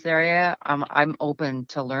out in this area. I'm open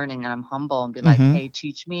to learning and I'm humble and be like, Mm-hmm. hey,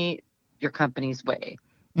 teach me your company's way,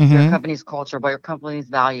 your Mm-hmm. company's culture, what your company's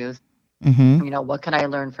values. Mm-hmm. What can I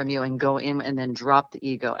learn from you, and go in and then drop the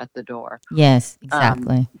ego at the door. Yes.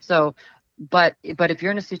 Exactly. So, but if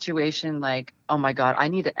you're in a situation like, oh my God, I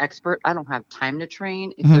need an expert, I don't have time to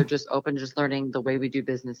train. If Mhm. they're just open to just learning the way we do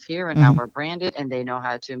business here and how Mhm. we're branded, and they know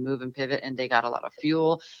how to move and pivot, and they got a lot of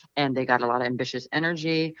fuel, and they got a lot of ambitious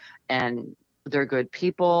energy, and they're good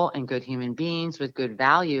people and good human beings with good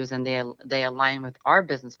values, and they align with our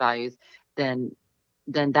business values, then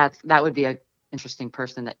that would be a interesting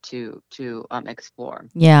person to explore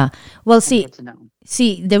Yeah. Well, and see, get to know.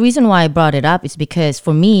 the reason why I brought it up is because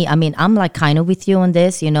for me, I mean, I'm like kind of with you on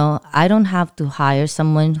this. I don't have to hire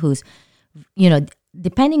someone who's,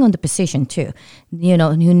 depending on the position too,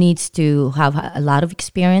 who needs to have a lot of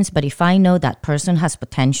experience. But if I know that person has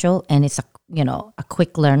potential and it's a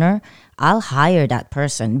quick learner, I'll hire that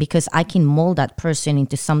person because I can mold that person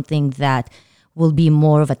into something that will be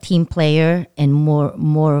more of a team player and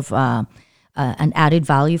more of an added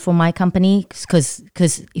value for my company. Because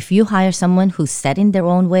if you hire someone who's set in their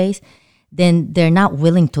own ways, then they're not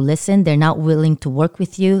willing to listen. They're not willing to work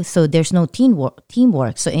with you. So there's no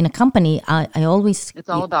teamwork. So in a company, I always It's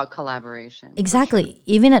all about collaboration. for exactly. sure.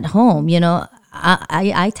 Even at home,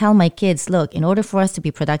 I tell my kids, look, in order for us to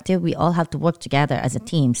be productive, we all have to work together as a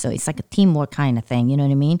team. So it's like a teamwork kind of thing. You know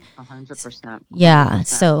what I mean? 100%. Yeah.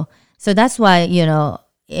 100%. So that's why,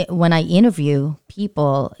 when I interview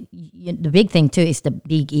people, the big thing too is the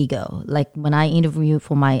big ego. Like when I interview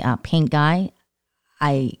for my paint guy,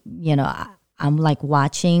 I'm like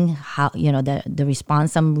watching how, the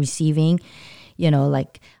response I'm receiving,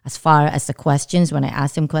 like as far as the questions, when I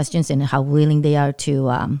ask them questions and how willing they are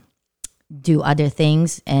to do other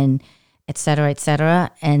things and et cetera, et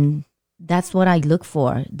cetera. And that's what I look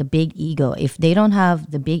for, the big ego. If they don't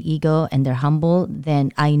have the big ego and they're humble,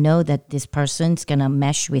 then I know that this person's going to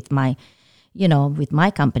mesh with with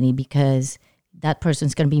my company, because that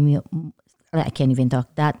person's going to be, I can't even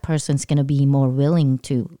talk, that person's going to be more willing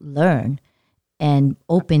to learn and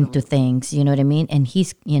open to things, you know what I mean? And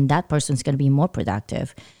that person's going to be more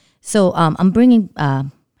productive. So I'm bringing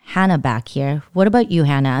Hannah back here. What about you,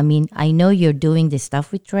 Hannah? I mean, I know you're doing this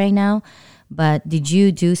stuff with Trey now, but did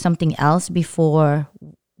you do something else before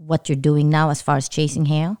what you're doing now as far as chasing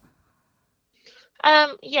hail?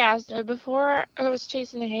 Yeah, so before I was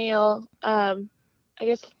chasing hail, I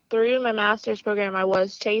guess through my master's program I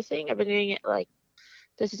was chasing. I've been doing it like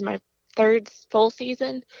this is my third full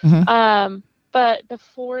season. Mm-hmm. But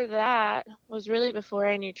before that was really before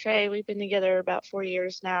I knew Trey. We've been together about 4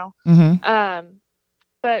 years now. Mm-hmm.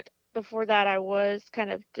 But before that, I was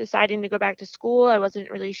kind of deciding to go back to school. I wasn't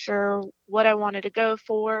really sure what I wanted to go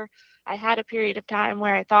for. I had a period of time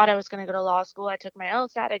where I thought I was going to go to law school. I took my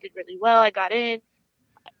LSAT. I did really well. I got in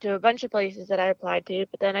to a bunch of places that I applied to,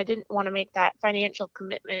 but then I didn't want to make that financial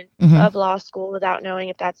commitment Mm-hmm. of law school without knowing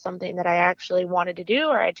if that's something that I actually wanted to do,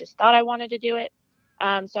 or I just thought I wanted to do it.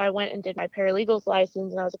 So I went and did my paralegal's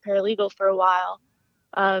license, and I was a paralegal for a while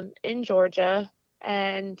in Georgia,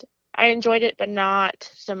 and I enjoyed it, but not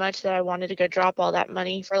so much that I wanted to go drop all that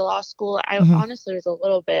money for law school. I Mm-hmm. honestly was a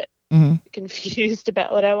little bit Mm-hmm. confused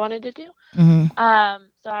about what I wanted to do. Mm-hmm.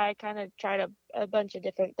 So I kind of tried a bunch of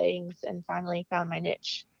different things and finally found my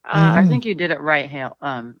niche. I think you did it right,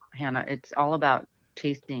 Hannah. It's all about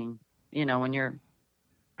tasting. When you're,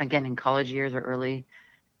 again, in college years or early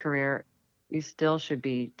career, you still should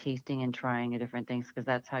be tasting and trying different things, because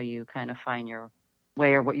that's how you kind of find your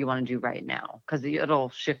way or what you want to do right now, because it'll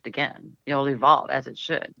shift again. It'll evolve as it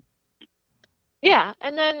should. Yeah,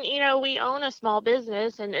 and then we own a small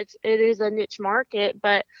business, and it is a niche market,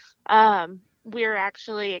 but we're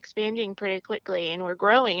actually expanding pretty quickly, and we're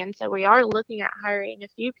growing, and so we are looking at hiring a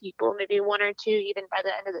few people, maybe one or two, even by the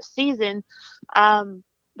end of the season.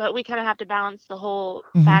 But we kind of have to balance the whole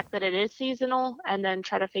Mm-hmm. fact that it is seasonal, and then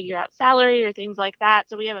try to figure out salary or things like that.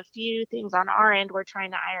 So we have a few things on our end we're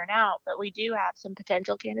trying to iron out, but we do have some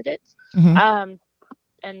potential candidates. Mm-hmm.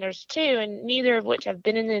 And there's two, and neither of which have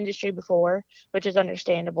been in the industry before, which is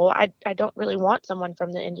understandable. I don't really want someone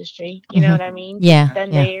from the industry. You know what I mean? Yeah.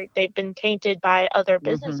 Then Yeah. they've been tainted by other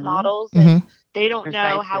business Mhm. models, Mm-hmm. and they don't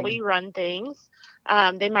know how Precisely. we run things.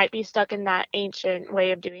 They might be stuck in that ancient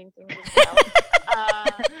way of doing things themselves.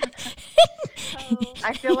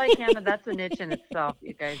 I feel like, Hannah, that's a niche in itself,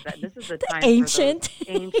 you guys. That this is the time Ancient. for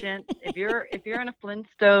those ancient. If you're in a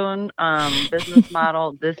Flintstone business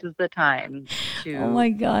model, this is the time to Oh my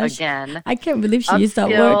gosh. again I can't believe she used that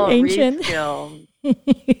upskill, word, ancient. reskill.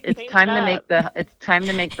 It's Change time it to make up. it's time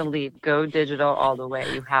to make the leap. Go digital all the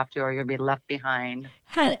way. You have to, or you'll be left behind.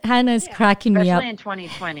 Hannah is Yeah. cracking me up. Especially in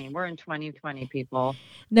 2020. We're in 2020, people.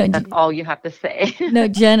 No, That's all you have to say. no,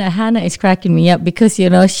 Jenna, Hannah is cracking me up because,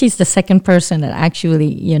 she's the second person that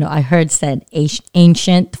actually, I heard said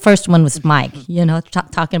ancient. The first one was Mike,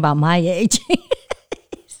 talking about my age.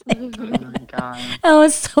 Oh my God. That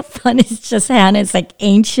was so fun. It's just Hannah. It's like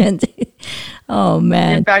ancient. Oh, In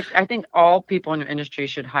man. fact, I think all people in the industry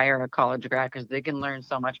should hire a college grad, because they can learn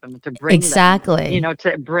so much from them to bring Exactly. them,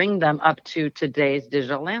 to bring them up to today's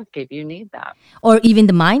digital landscape. You need that. Or even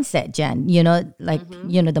the mindset, Jen, like,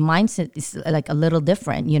 Mhm. the mindset is like a little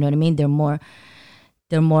different. You know what I mean? They're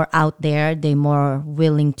more out there. They're more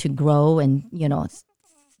willing to grow and,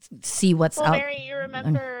 see what's Well, out. Mary, you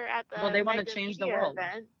remember at the Well, they want to Mega change the Media world.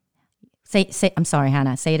 event? Say, I'm sorry,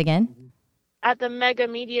 Hannah. Say it again. At the Mega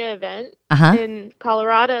Media event Uh-huh. in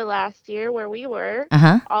Colorado last year, where we were,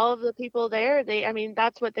 Uh-huh. all of the people there,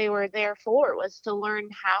 that's what they were there for, was to learn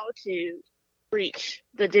how to reach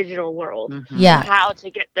the digital world, Mhm. Yeah. how to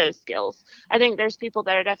get those skills. I think there's people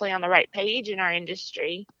that are definitely on the right page in our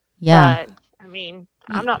industry, Yeah. but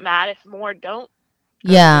I'm not mad if more don't go to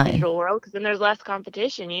the Yeah. digital world, because then there's less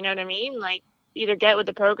competition. You know what I mean? Like, either get with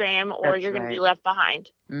the program or That's you're going to be right. left behind.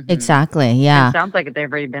 Mhm. Exactly. It Yeah. sounds like they've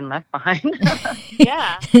already been left behind.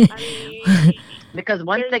 Yeah. Because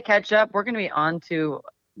once they catch up, we're going to be on to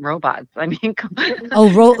robots. Come on. Oh,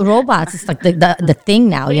 robots is like the thing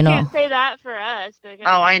now, We can't say that for us. Because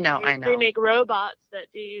Oh, I know, if they make robots that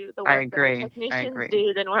do the work I that agree, our I technicians agree.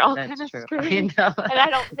 do, then we're all kind That's of true. screwed. I know. And I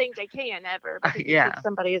don't think they can ever, because Yeah. it's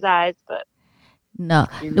somebody's eyes. But No.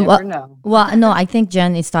 You Well, never know. well, no, I think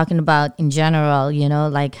Jen is talking about in general,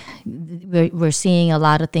 like we're seeing a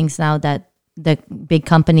lot of things now that the big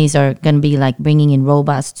companies are going to be like bringing in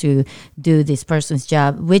robots to do this person's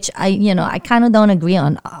job, which I kind of don't agree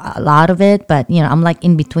on a lot of it, but I'm like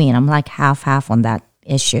in between. I'm like half on that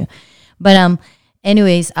issue. But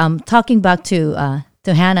anyways, talking back to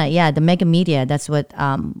Hannah, yeah, the mega media, that's what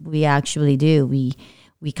we actually do.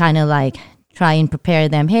 We kind of like try and prepare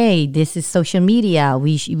them. Hey, this is social media.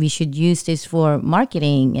 We should use this for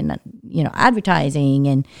marketing and advertising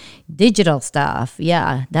and digital stuff.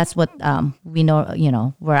 Yeah, that's what we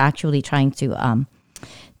know. We're actually trying to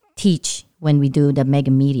teach when we do the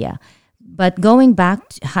mega media. But going back,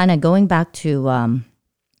 Hannah, going back to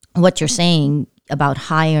what you're saying about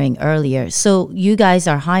hiring earlier. So you guys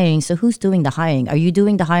are hiring. So who's doing the hiring? Are you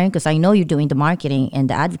doing the hiring? Because I know you're doing the marketing and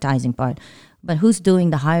the advertising part. But who's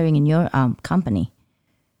doing the hiring in your company?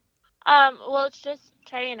 Well, it's just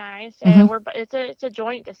Trey and I, so Mhm. it's a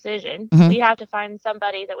joint decision. Mhm. We have to find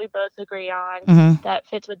somebody that we both agree on Mhm. that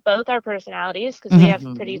fits with both our personalities because we Mhm.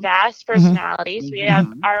 have pretty Mhm. vast Mhm. personalities. We have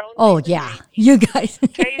Mhm. our own Oh ways of yeah, doing you things. guys.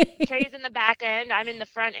 Trey's in the back end. I'm in the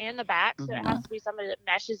front and the back, so it Mhm. has to be somebody that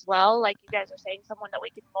meshes well, like you guys are saying, someone that we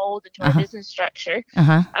can mold into our Uh-huh. business structure.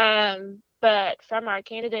 Uh-huh. But from our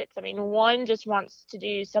candidates, I mean, one just wants to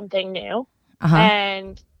do something new Uh-huh.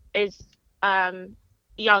 and is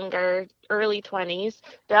younger, early 20s.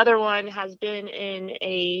 The other one has been in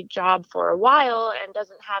a job for a while and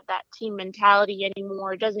doesn't have that team mentality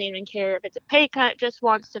anymore, doesn't even care if it's a pay cut, just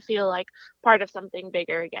wants to feel like part of something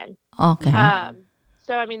bigger again. Okay. Um,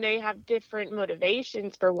 so, I mean, they have different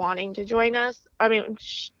motivations for wanting to join us. I mean,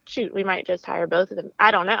 shoot, we might just hire both of them.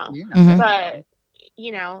 I don't know. Yeah. Mhm. But,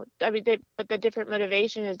 I mean, but the different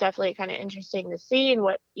motivation is definitely kind of interesting to see and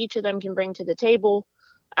what each of them can bring to the table.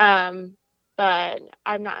 But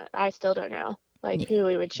I still don't know like Y- who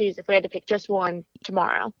we would choose if we had to pick just one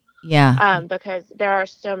tomorrow. Yeah. Because there are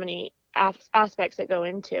so many aspects that go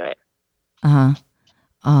into it. Uh-huh.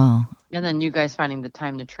 Oh. And then you guys finding the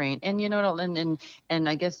time to train. And and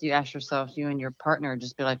I guess you ask yourself, you and your partner,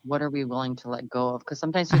 just be like, what are we willing to let go of? Because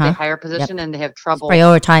sometimes too, they Uh-huh. hire a Yep. position and they have It's trouble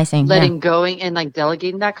prioritizing. Yeah. letting going and like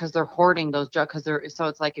delegating that because they're hoarding those jobs. So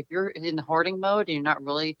it's like if you're in hoarding mode and you're not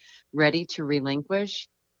really ready to relinquish,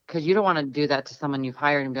 because you don't want to do that to someone you've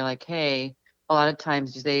hired and be like, hey, a lot of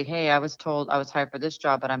times you say, hey, I was told I was hired for this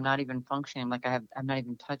job, but I'm not even functioning. Like I'm not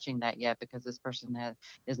even touching that yet because this person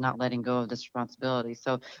is not letting go of this responsibility.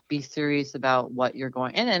 So be serious about what you're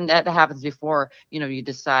going, and that happens before, you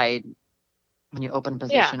decide when you open a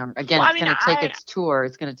Yeah. position, or again, Well, I it's mean, going to take its tour.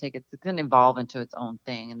 It's going to evolve into its own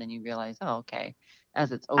thing. And then you realize, oh, okay,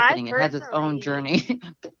 as it's I opening, it has its own personally, journey.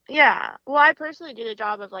 yeah. Well, I personally do the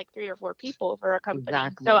job of like 3 or 4 people for a company.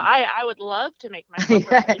 Exactly. So I would love to make myself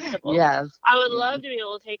replaceable. Yes. I would love to be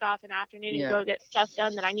able to take off an afternoon and Yeah. go get stuff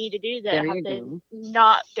done that I need to do that There have you been go.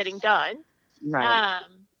 not getting done. Right.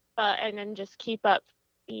 But and then just keep up,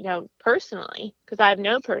 personally, because I have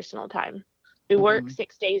no personal time. We work Mhm.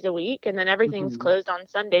 6 days a week, and then everything's Mhm. closed on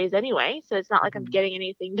Sundays anyway, so it's not like I'm Mhm. getting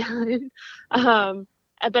anything done.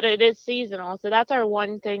 But it is seasonal, so that's our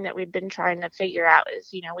one thing that we've been trying to figure out is,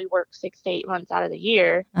 we work 6 to 8 months out of the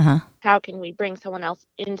year. Uh-huh. How can we bring someone else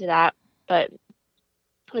into that? But it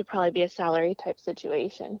would probably be a salary type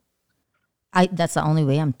situation. That's the only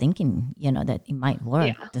way I'm thinking, that it might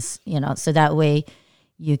work. Yeah. This, so that way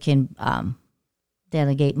you can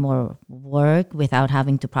delegate more work without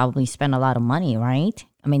having to probably spend a lot of money, right?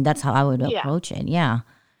 I mean, that's how I would Yeah. approach it. Yeah.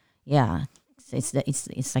 Yeah.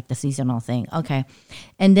 It's like the seasonal thing. Okay.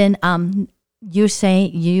 And then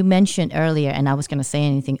you mentioned earlier, and I was gonna say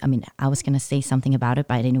anything. I mean, I was gonna say something about it,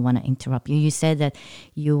 but I didn't want to interrupt you. You said that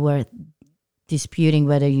you were disputing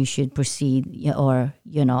whether you should proceed or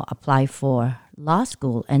apply for law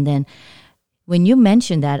school. And then when you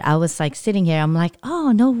mentioned that, I was like sitting here, I'm like,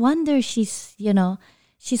 oh, no wonder she's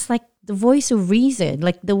like the voice of reason,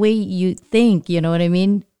 like the way you think, you know what I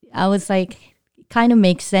mean? I was like, it kind of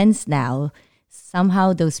makes sense now.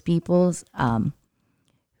 Somehow those people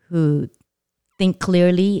who think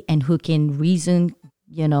clearly and who can reason,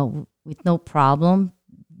 with no problem,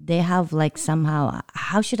 they have like somehow,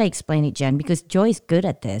 how should I explain it, Jen? Because Joy's good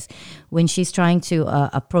at this. When she's trying to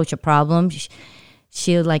approach a problem,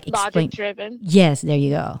 she'll like explain. Logic driven. Yes, there you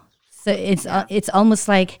go. So it's Yeah. it's almost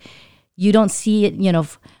like you don't see it,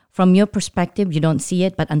 from your perspective, you don't see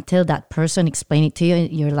it, but until that person explain it to you,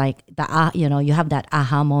 you're like you have that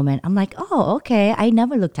aha moment. I'm like, oh, okay, I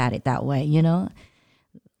never looked at it that way,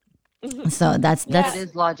 So that's Yeah. It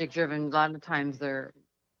is logic driven. A lot of times they're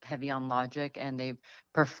heavy on logic and they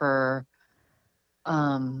prefer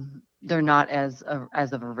they're not as of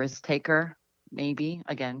a risk taker. maybe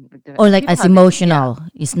again. Or like People as have emotional.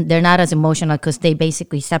 They're not as emotional because they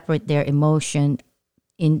basically separate their emotion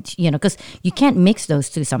in, because you can't mix those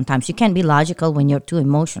two sometimes. You can't be logical when you're too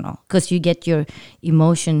emotional because you get your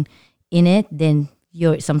emotion in it, then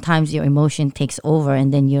sometimes your emotion takes over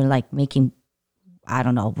and then you're like making, I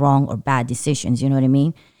don't know, wrong or bad decisions. You know what I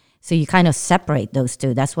mean? So you kind of separate those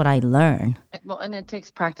two. That's what I learned. Well, and it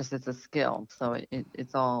takes practice. It's a skill. So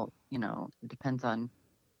it's all, it depends on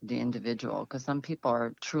the individual, because some people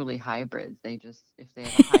are truly hybrids. They just, if they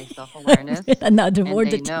have a high self-awareness Another and word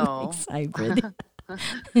they that you know. like, hybrid. Oh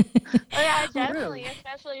yeah, definitely,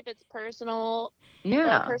 especially if it's personal,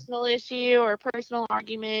 Yeah. a personal issue or a personal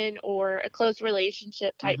argument or a close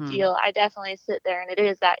relationship type Mhm. deal. I definitely sit there and it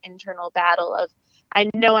is that internal battle of, I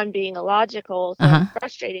know I'm being illogical, so Uh-huh. I'm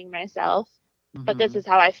frustrating myself, but this Mhm. is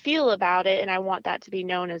how I feel about it, and I want that to be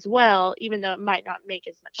known as well, even though it might not make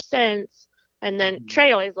as much sense. And then Mhm.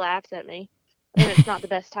 Trey always laughs at me, and it's not the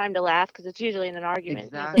best time to laugh because it's usually in an argument.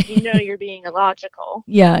 Exactly. He's like, you're being illogical.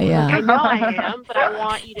 Yeah, Like, yeah. I know I am, but I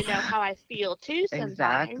want you to know how I feel too sometimes.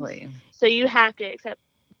 Exactly. So you have to accept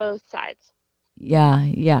both sides. Yeah,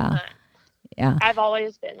 yeah, But yeah. I've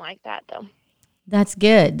always been like that, though. That's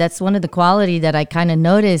good. That's one of the quality that I kind of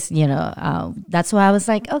noticed. That's why I was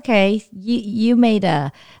like, okay, you made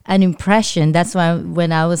an impression. That's why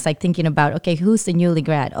when I was like thinking about, okay, who's the newly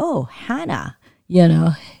grad? Oh, Hannah.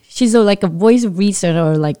 She's like a voice of reason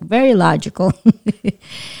or like very logical.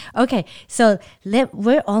 Okay, so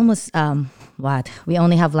we're almost we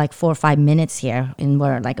only have like 4 or 5 minutes here, and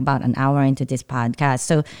we're like about an hour into this podcast.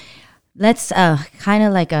 So let's kind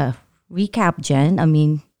of like a recap, Jen. I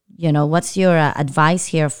mean, what's your advice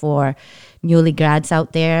here for newly grads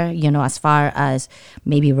out there, as far as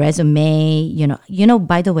maybe resume,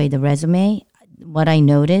 by the way, the resume, what I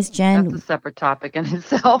noticed, Jen. That's a separate topic in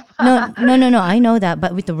itself. No, I know that.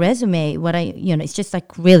 But with the resume, it's just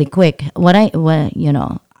like really quick.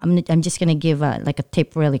 I'm just going to give like a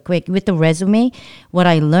tip really quick. With the resume, what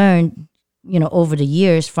I learned, over the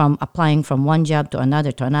years from applying from one job to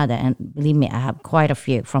another, and believe me, I have quite a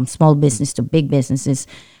few, from small business to big businesses.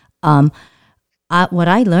 What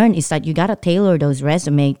I learned is that you got to tailor those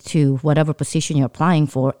resume to whatever position you're applying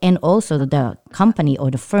for, and also the company or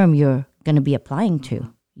the firm you're going to be applying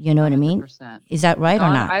to. You know what I mean? 100%. Is that right or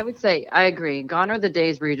not? I would say I agree. Gone are the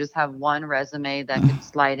days where you just have one resume that could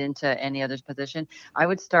slide into any other position. I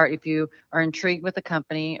would start, if you are intrigued with the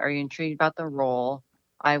company, are you intrigued about the role?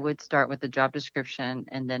 I would start with the job description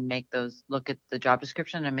and then look at the job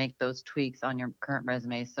description and make those tweaks on your current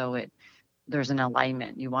resume so there's an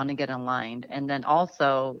alignment. You want to get aligned. And then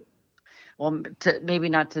also, well, maybe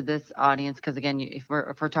not to this audience, because again, if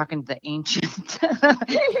we're talking to the ancient,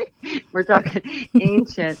 we're talking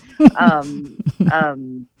ancient.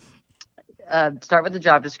 Start with the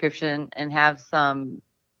job description and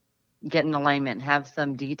get an alignment, have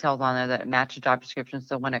some details on there that match the job description.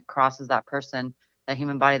 So when it crosses that person, that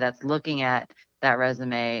human body that's looking at that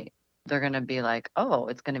resume, they're going to be like, oh,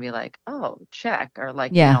 it's going to be like, oh, check, or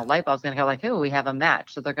like, light bulb's going to go like, oh, we have a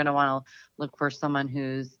match. So they're going to want to look for someone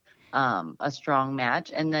who's a strong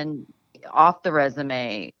match. And then off the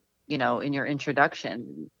resume, in your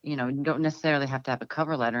introduction, you don't necessarily have to have a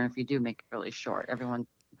cover letter. If you do, make it really short.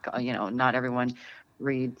 Not everyone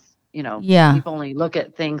reads, people only look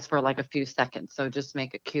at things for like a few seconds. So just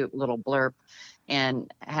make a cute little blurb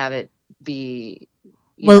and have it be,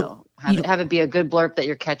 have it be a good blurb that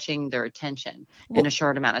you're catching their attention in a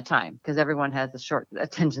short amount of time, because everyone has a short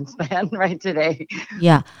attention span right today.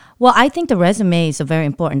 Yeah. Well, I think the resume is a very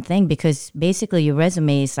important thing, because basically your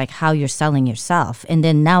resume is like how you're selling yourself. And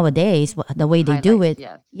then nowadays, the way they do it,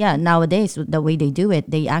 nowadays, the way they do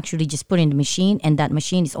it, they actually just put in the machine, and that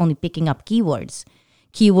machine is only picking up keywords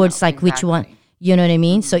like which one, you know what I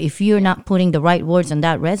mean? Mm-hmm. So if you're not putting the right words on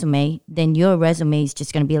that resume, then your resume is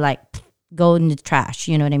just going to be like, go in the trash.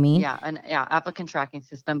 You know what I mean? Yeah. Applicant tracking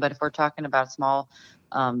system. But if we're talking about small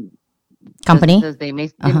company,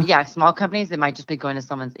 small companies, they might just be going to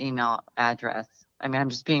someone's email address. I mean, I'm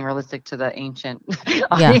just being realistic to the ancient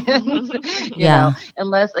audience,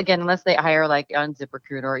 unless they hire like on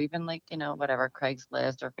ZipRecruiter or even like, whatever,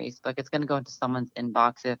 Craigslist or Facebook, it's going to go into someone's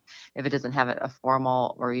inbox if it doesn't have a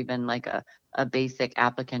formal or even like a basic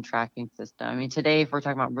applicant tracking system. I mean, today, if we're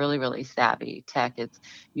talking about really, really savvy tech,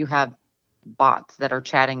 you have bots that are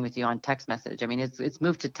chatting with you on text message. I mean, it's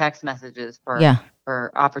moved to text messages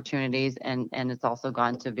for opportunities, and it's also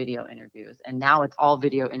gone to video interviews. And now it's all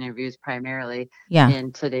video interviews primarily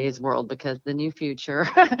in today's world, because the new future,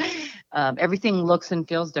 everything looks and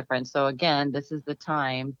feels different. So again, this is the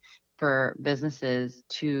time for businesses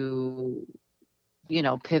to,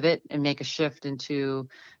 pivot and make a shift into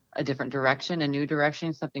a different direction, a new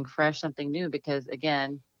direction, something fresh, something new. Because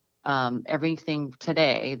again, everything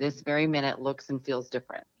today, this very minute, looks and feels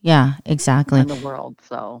different Yeah, exactly. in the world.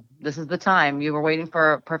 So this is the time. You were waiting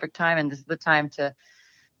for a perfect time, and this is the time to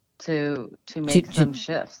To, make to some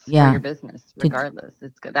shifts for yeah, your business. to Regardless,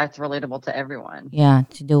 it's good. That's relatable to everyone. yeah,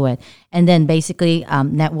 to do it. And then basically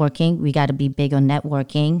networking, we got to be big on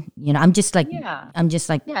networking. You know, Yeah. I'm just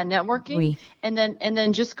like Yeah, networking, we and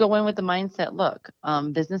then just go in with the mindset. Look,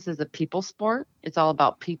 business is a people sport. It's all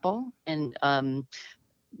about people, and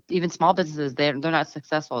even small businesses, they're not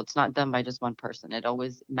successful. It's not done by just one person. It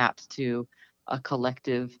always maps to a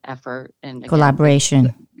collective effort. And again,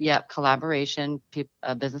 collaboration. yeah, collaboration.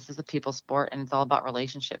 Business is a people sport, and it's all about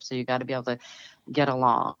relationships. So you got to be able to get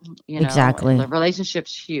along. And the Exactly.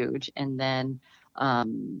 relationship's huge,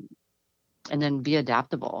 um, and then be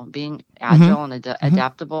adaptable, being Mhm. agile and Mhm.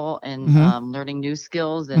 adaptable, and Mhm. learning new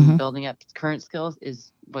skills and Mhm. building up current skills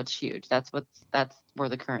is what's huge. That's where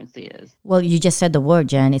the currency is. Well, you just said the word,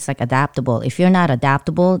 Jen. It's like adaptable. If you're not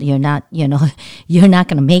adaptable, you're not, you're not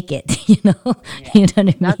going to make it, Yeah. You know what I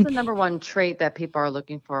That's mean? the number one trait that people are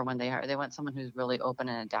looking for when they hire. They want someone who's really open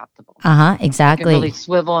and adaptable. Uh-huh, They can really exactly.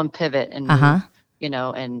 swivel and pivot and move,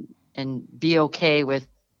 Uh-huh. and be okay with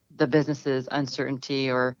the business's uncertainty,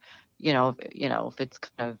 or if it's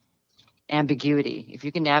kind of ambiguity. If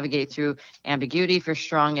you can navigate through ambiguity, if you're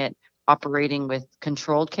strong at operating with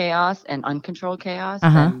controlled chaos and uncontrolled chaos,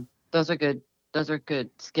 Uh-huh. then those are good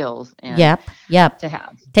skills and Yep. Yep. to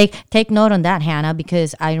have. Take note on that, Hannah,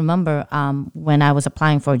 because I remember when I was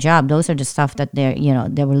applying for a job, those are the stuff that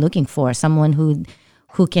they were looking for. Someone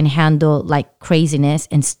who can handle like craziness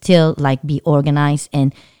and still like be organized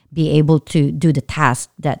and be able to do the task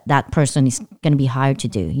that that person is going to be hired to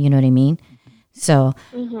do. You know what I mean? So,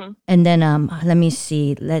 Mm-hmm. and then let me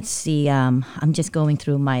see. Let's see. I'm just going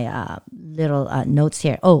through my little notes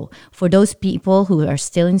here. Oh, for those people who are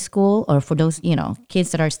still in school, or for those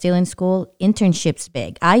kids that are still in school, internships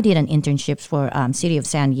big. I did an internships for City of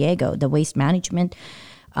San Diego, the waste management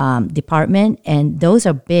department, and those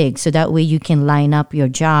are big. So that way you can line up your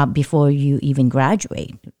job before you even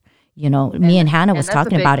graduate. Me and Hannah was And that's a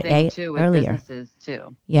talking big about it thing too with earlier. businesses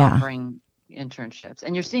too, Yeah. offering internships.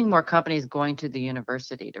 And you're seeing more companies going to the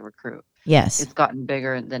university to recruit. Yes. It's gotten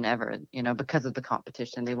bigger than ever, because of the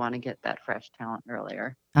competition. They want to get that fresh talent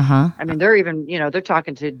earlier. Uh huh. I mean, they're even, they're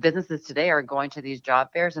talking to businesses today are going to these job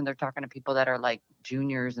fairs, and they're talking to people that are like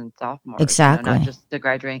juniors and sophomores, not Exactly. just the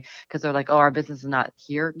graduating, because they're like, oh, our business is not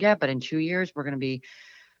here yet, but in 2 years, we're going to be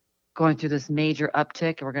going through this major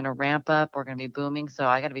uptick, and we're going to ramp up. We're going to be booming. So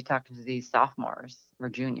I got to be talking to these sophomores or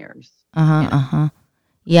juniors, Uh huh. you Uh know. huh.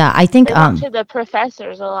 Yeah, I think They talk to the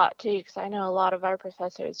professors a lot too, because I know a lot of our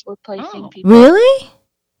professors were placing Oh, people. really?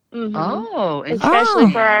 Mm-hmm. oh, Especially Oh.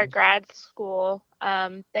 for our grad school,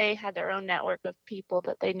 they had their own network of people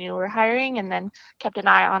that they knew were hiring, and then kept an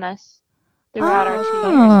eye on us throughout our 2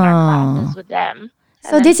 years in our classes Oh. with them.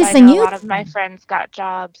 So And then this so is I a know a new lot of my friends got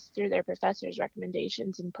jobs through their professors'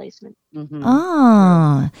 recommendations and placement. mm-hmm.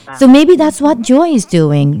 Oh, Wow. so maybe that's what Joy is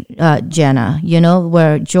doing, Jenna.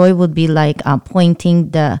 Where Joy would be like pointing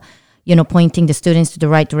the students to the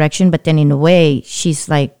right direction, but then in a way she's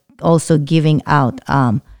like also giving out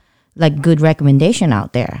like good recommendation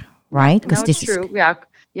out there, right? Because No, it's this is true. Yeah,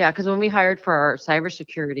 yeah. Because when we hired for our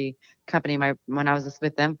cybersecurity company, when I was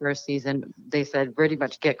with them for a season, they said pretty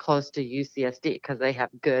much get close to UCSD because they have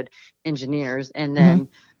good engineers. And then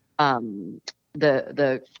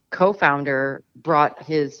the co-founder brought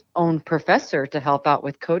his own professor to help out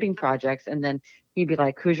with coding projects, and then he'd be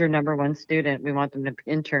like, "Who's your number one student? We want them to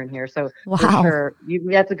intern here." So for wow. sure,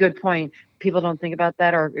 that's a good point. People don't think about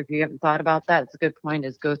that, or if you haven't thought about that, it's a good point.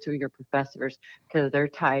 Is go through your professors, because they're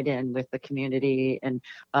tied in with the community and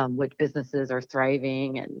which businesses are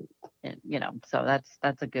thriving, and so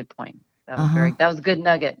that's a good point. That was a good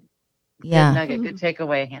nugget. Yeah. Good nugget. Good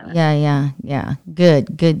takeaway, Hannah. Yeah.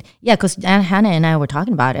 Good. Yeah, because Hannah and I were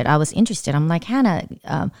talking about it. I was interested. I'm like, Hannah,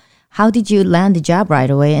 how did you land the job right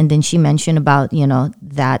away? And then she mentioned about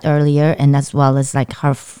that earlier, and as well as like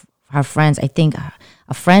her friends. I think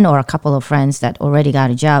a friend or a couple of friends that already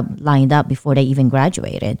got a job lined up before they even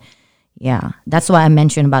graduated. Yeah, that's why I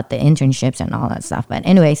mentioned about the internships and all that stuff. But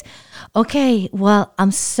anyways, okay. Well,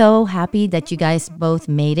 I'm so happy that you guys both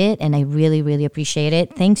made it, and I really, really appreciate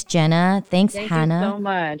it. Thanks, Jenna. Thanks, Thank Hannah. you so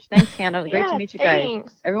much. Thanks, Hannah. Great to Yeah, meet you guys.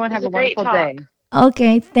 thanks. Everyone It have was a a great wonderful day. talk.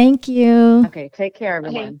 Okay, thank you. Okay, take care,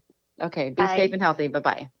 everyone. Okay, be Bye. safe and healthy.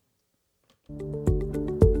 Bye-bye.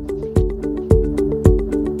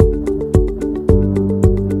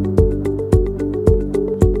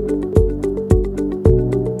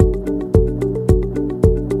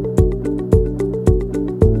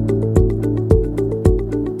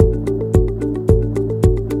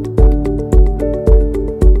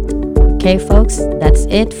 Okay, folks, that's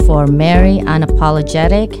it for Mary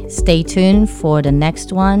Unapologetic. Stay tuned for the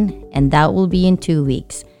next one, and that will be in 2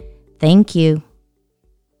 weeks. Thank you.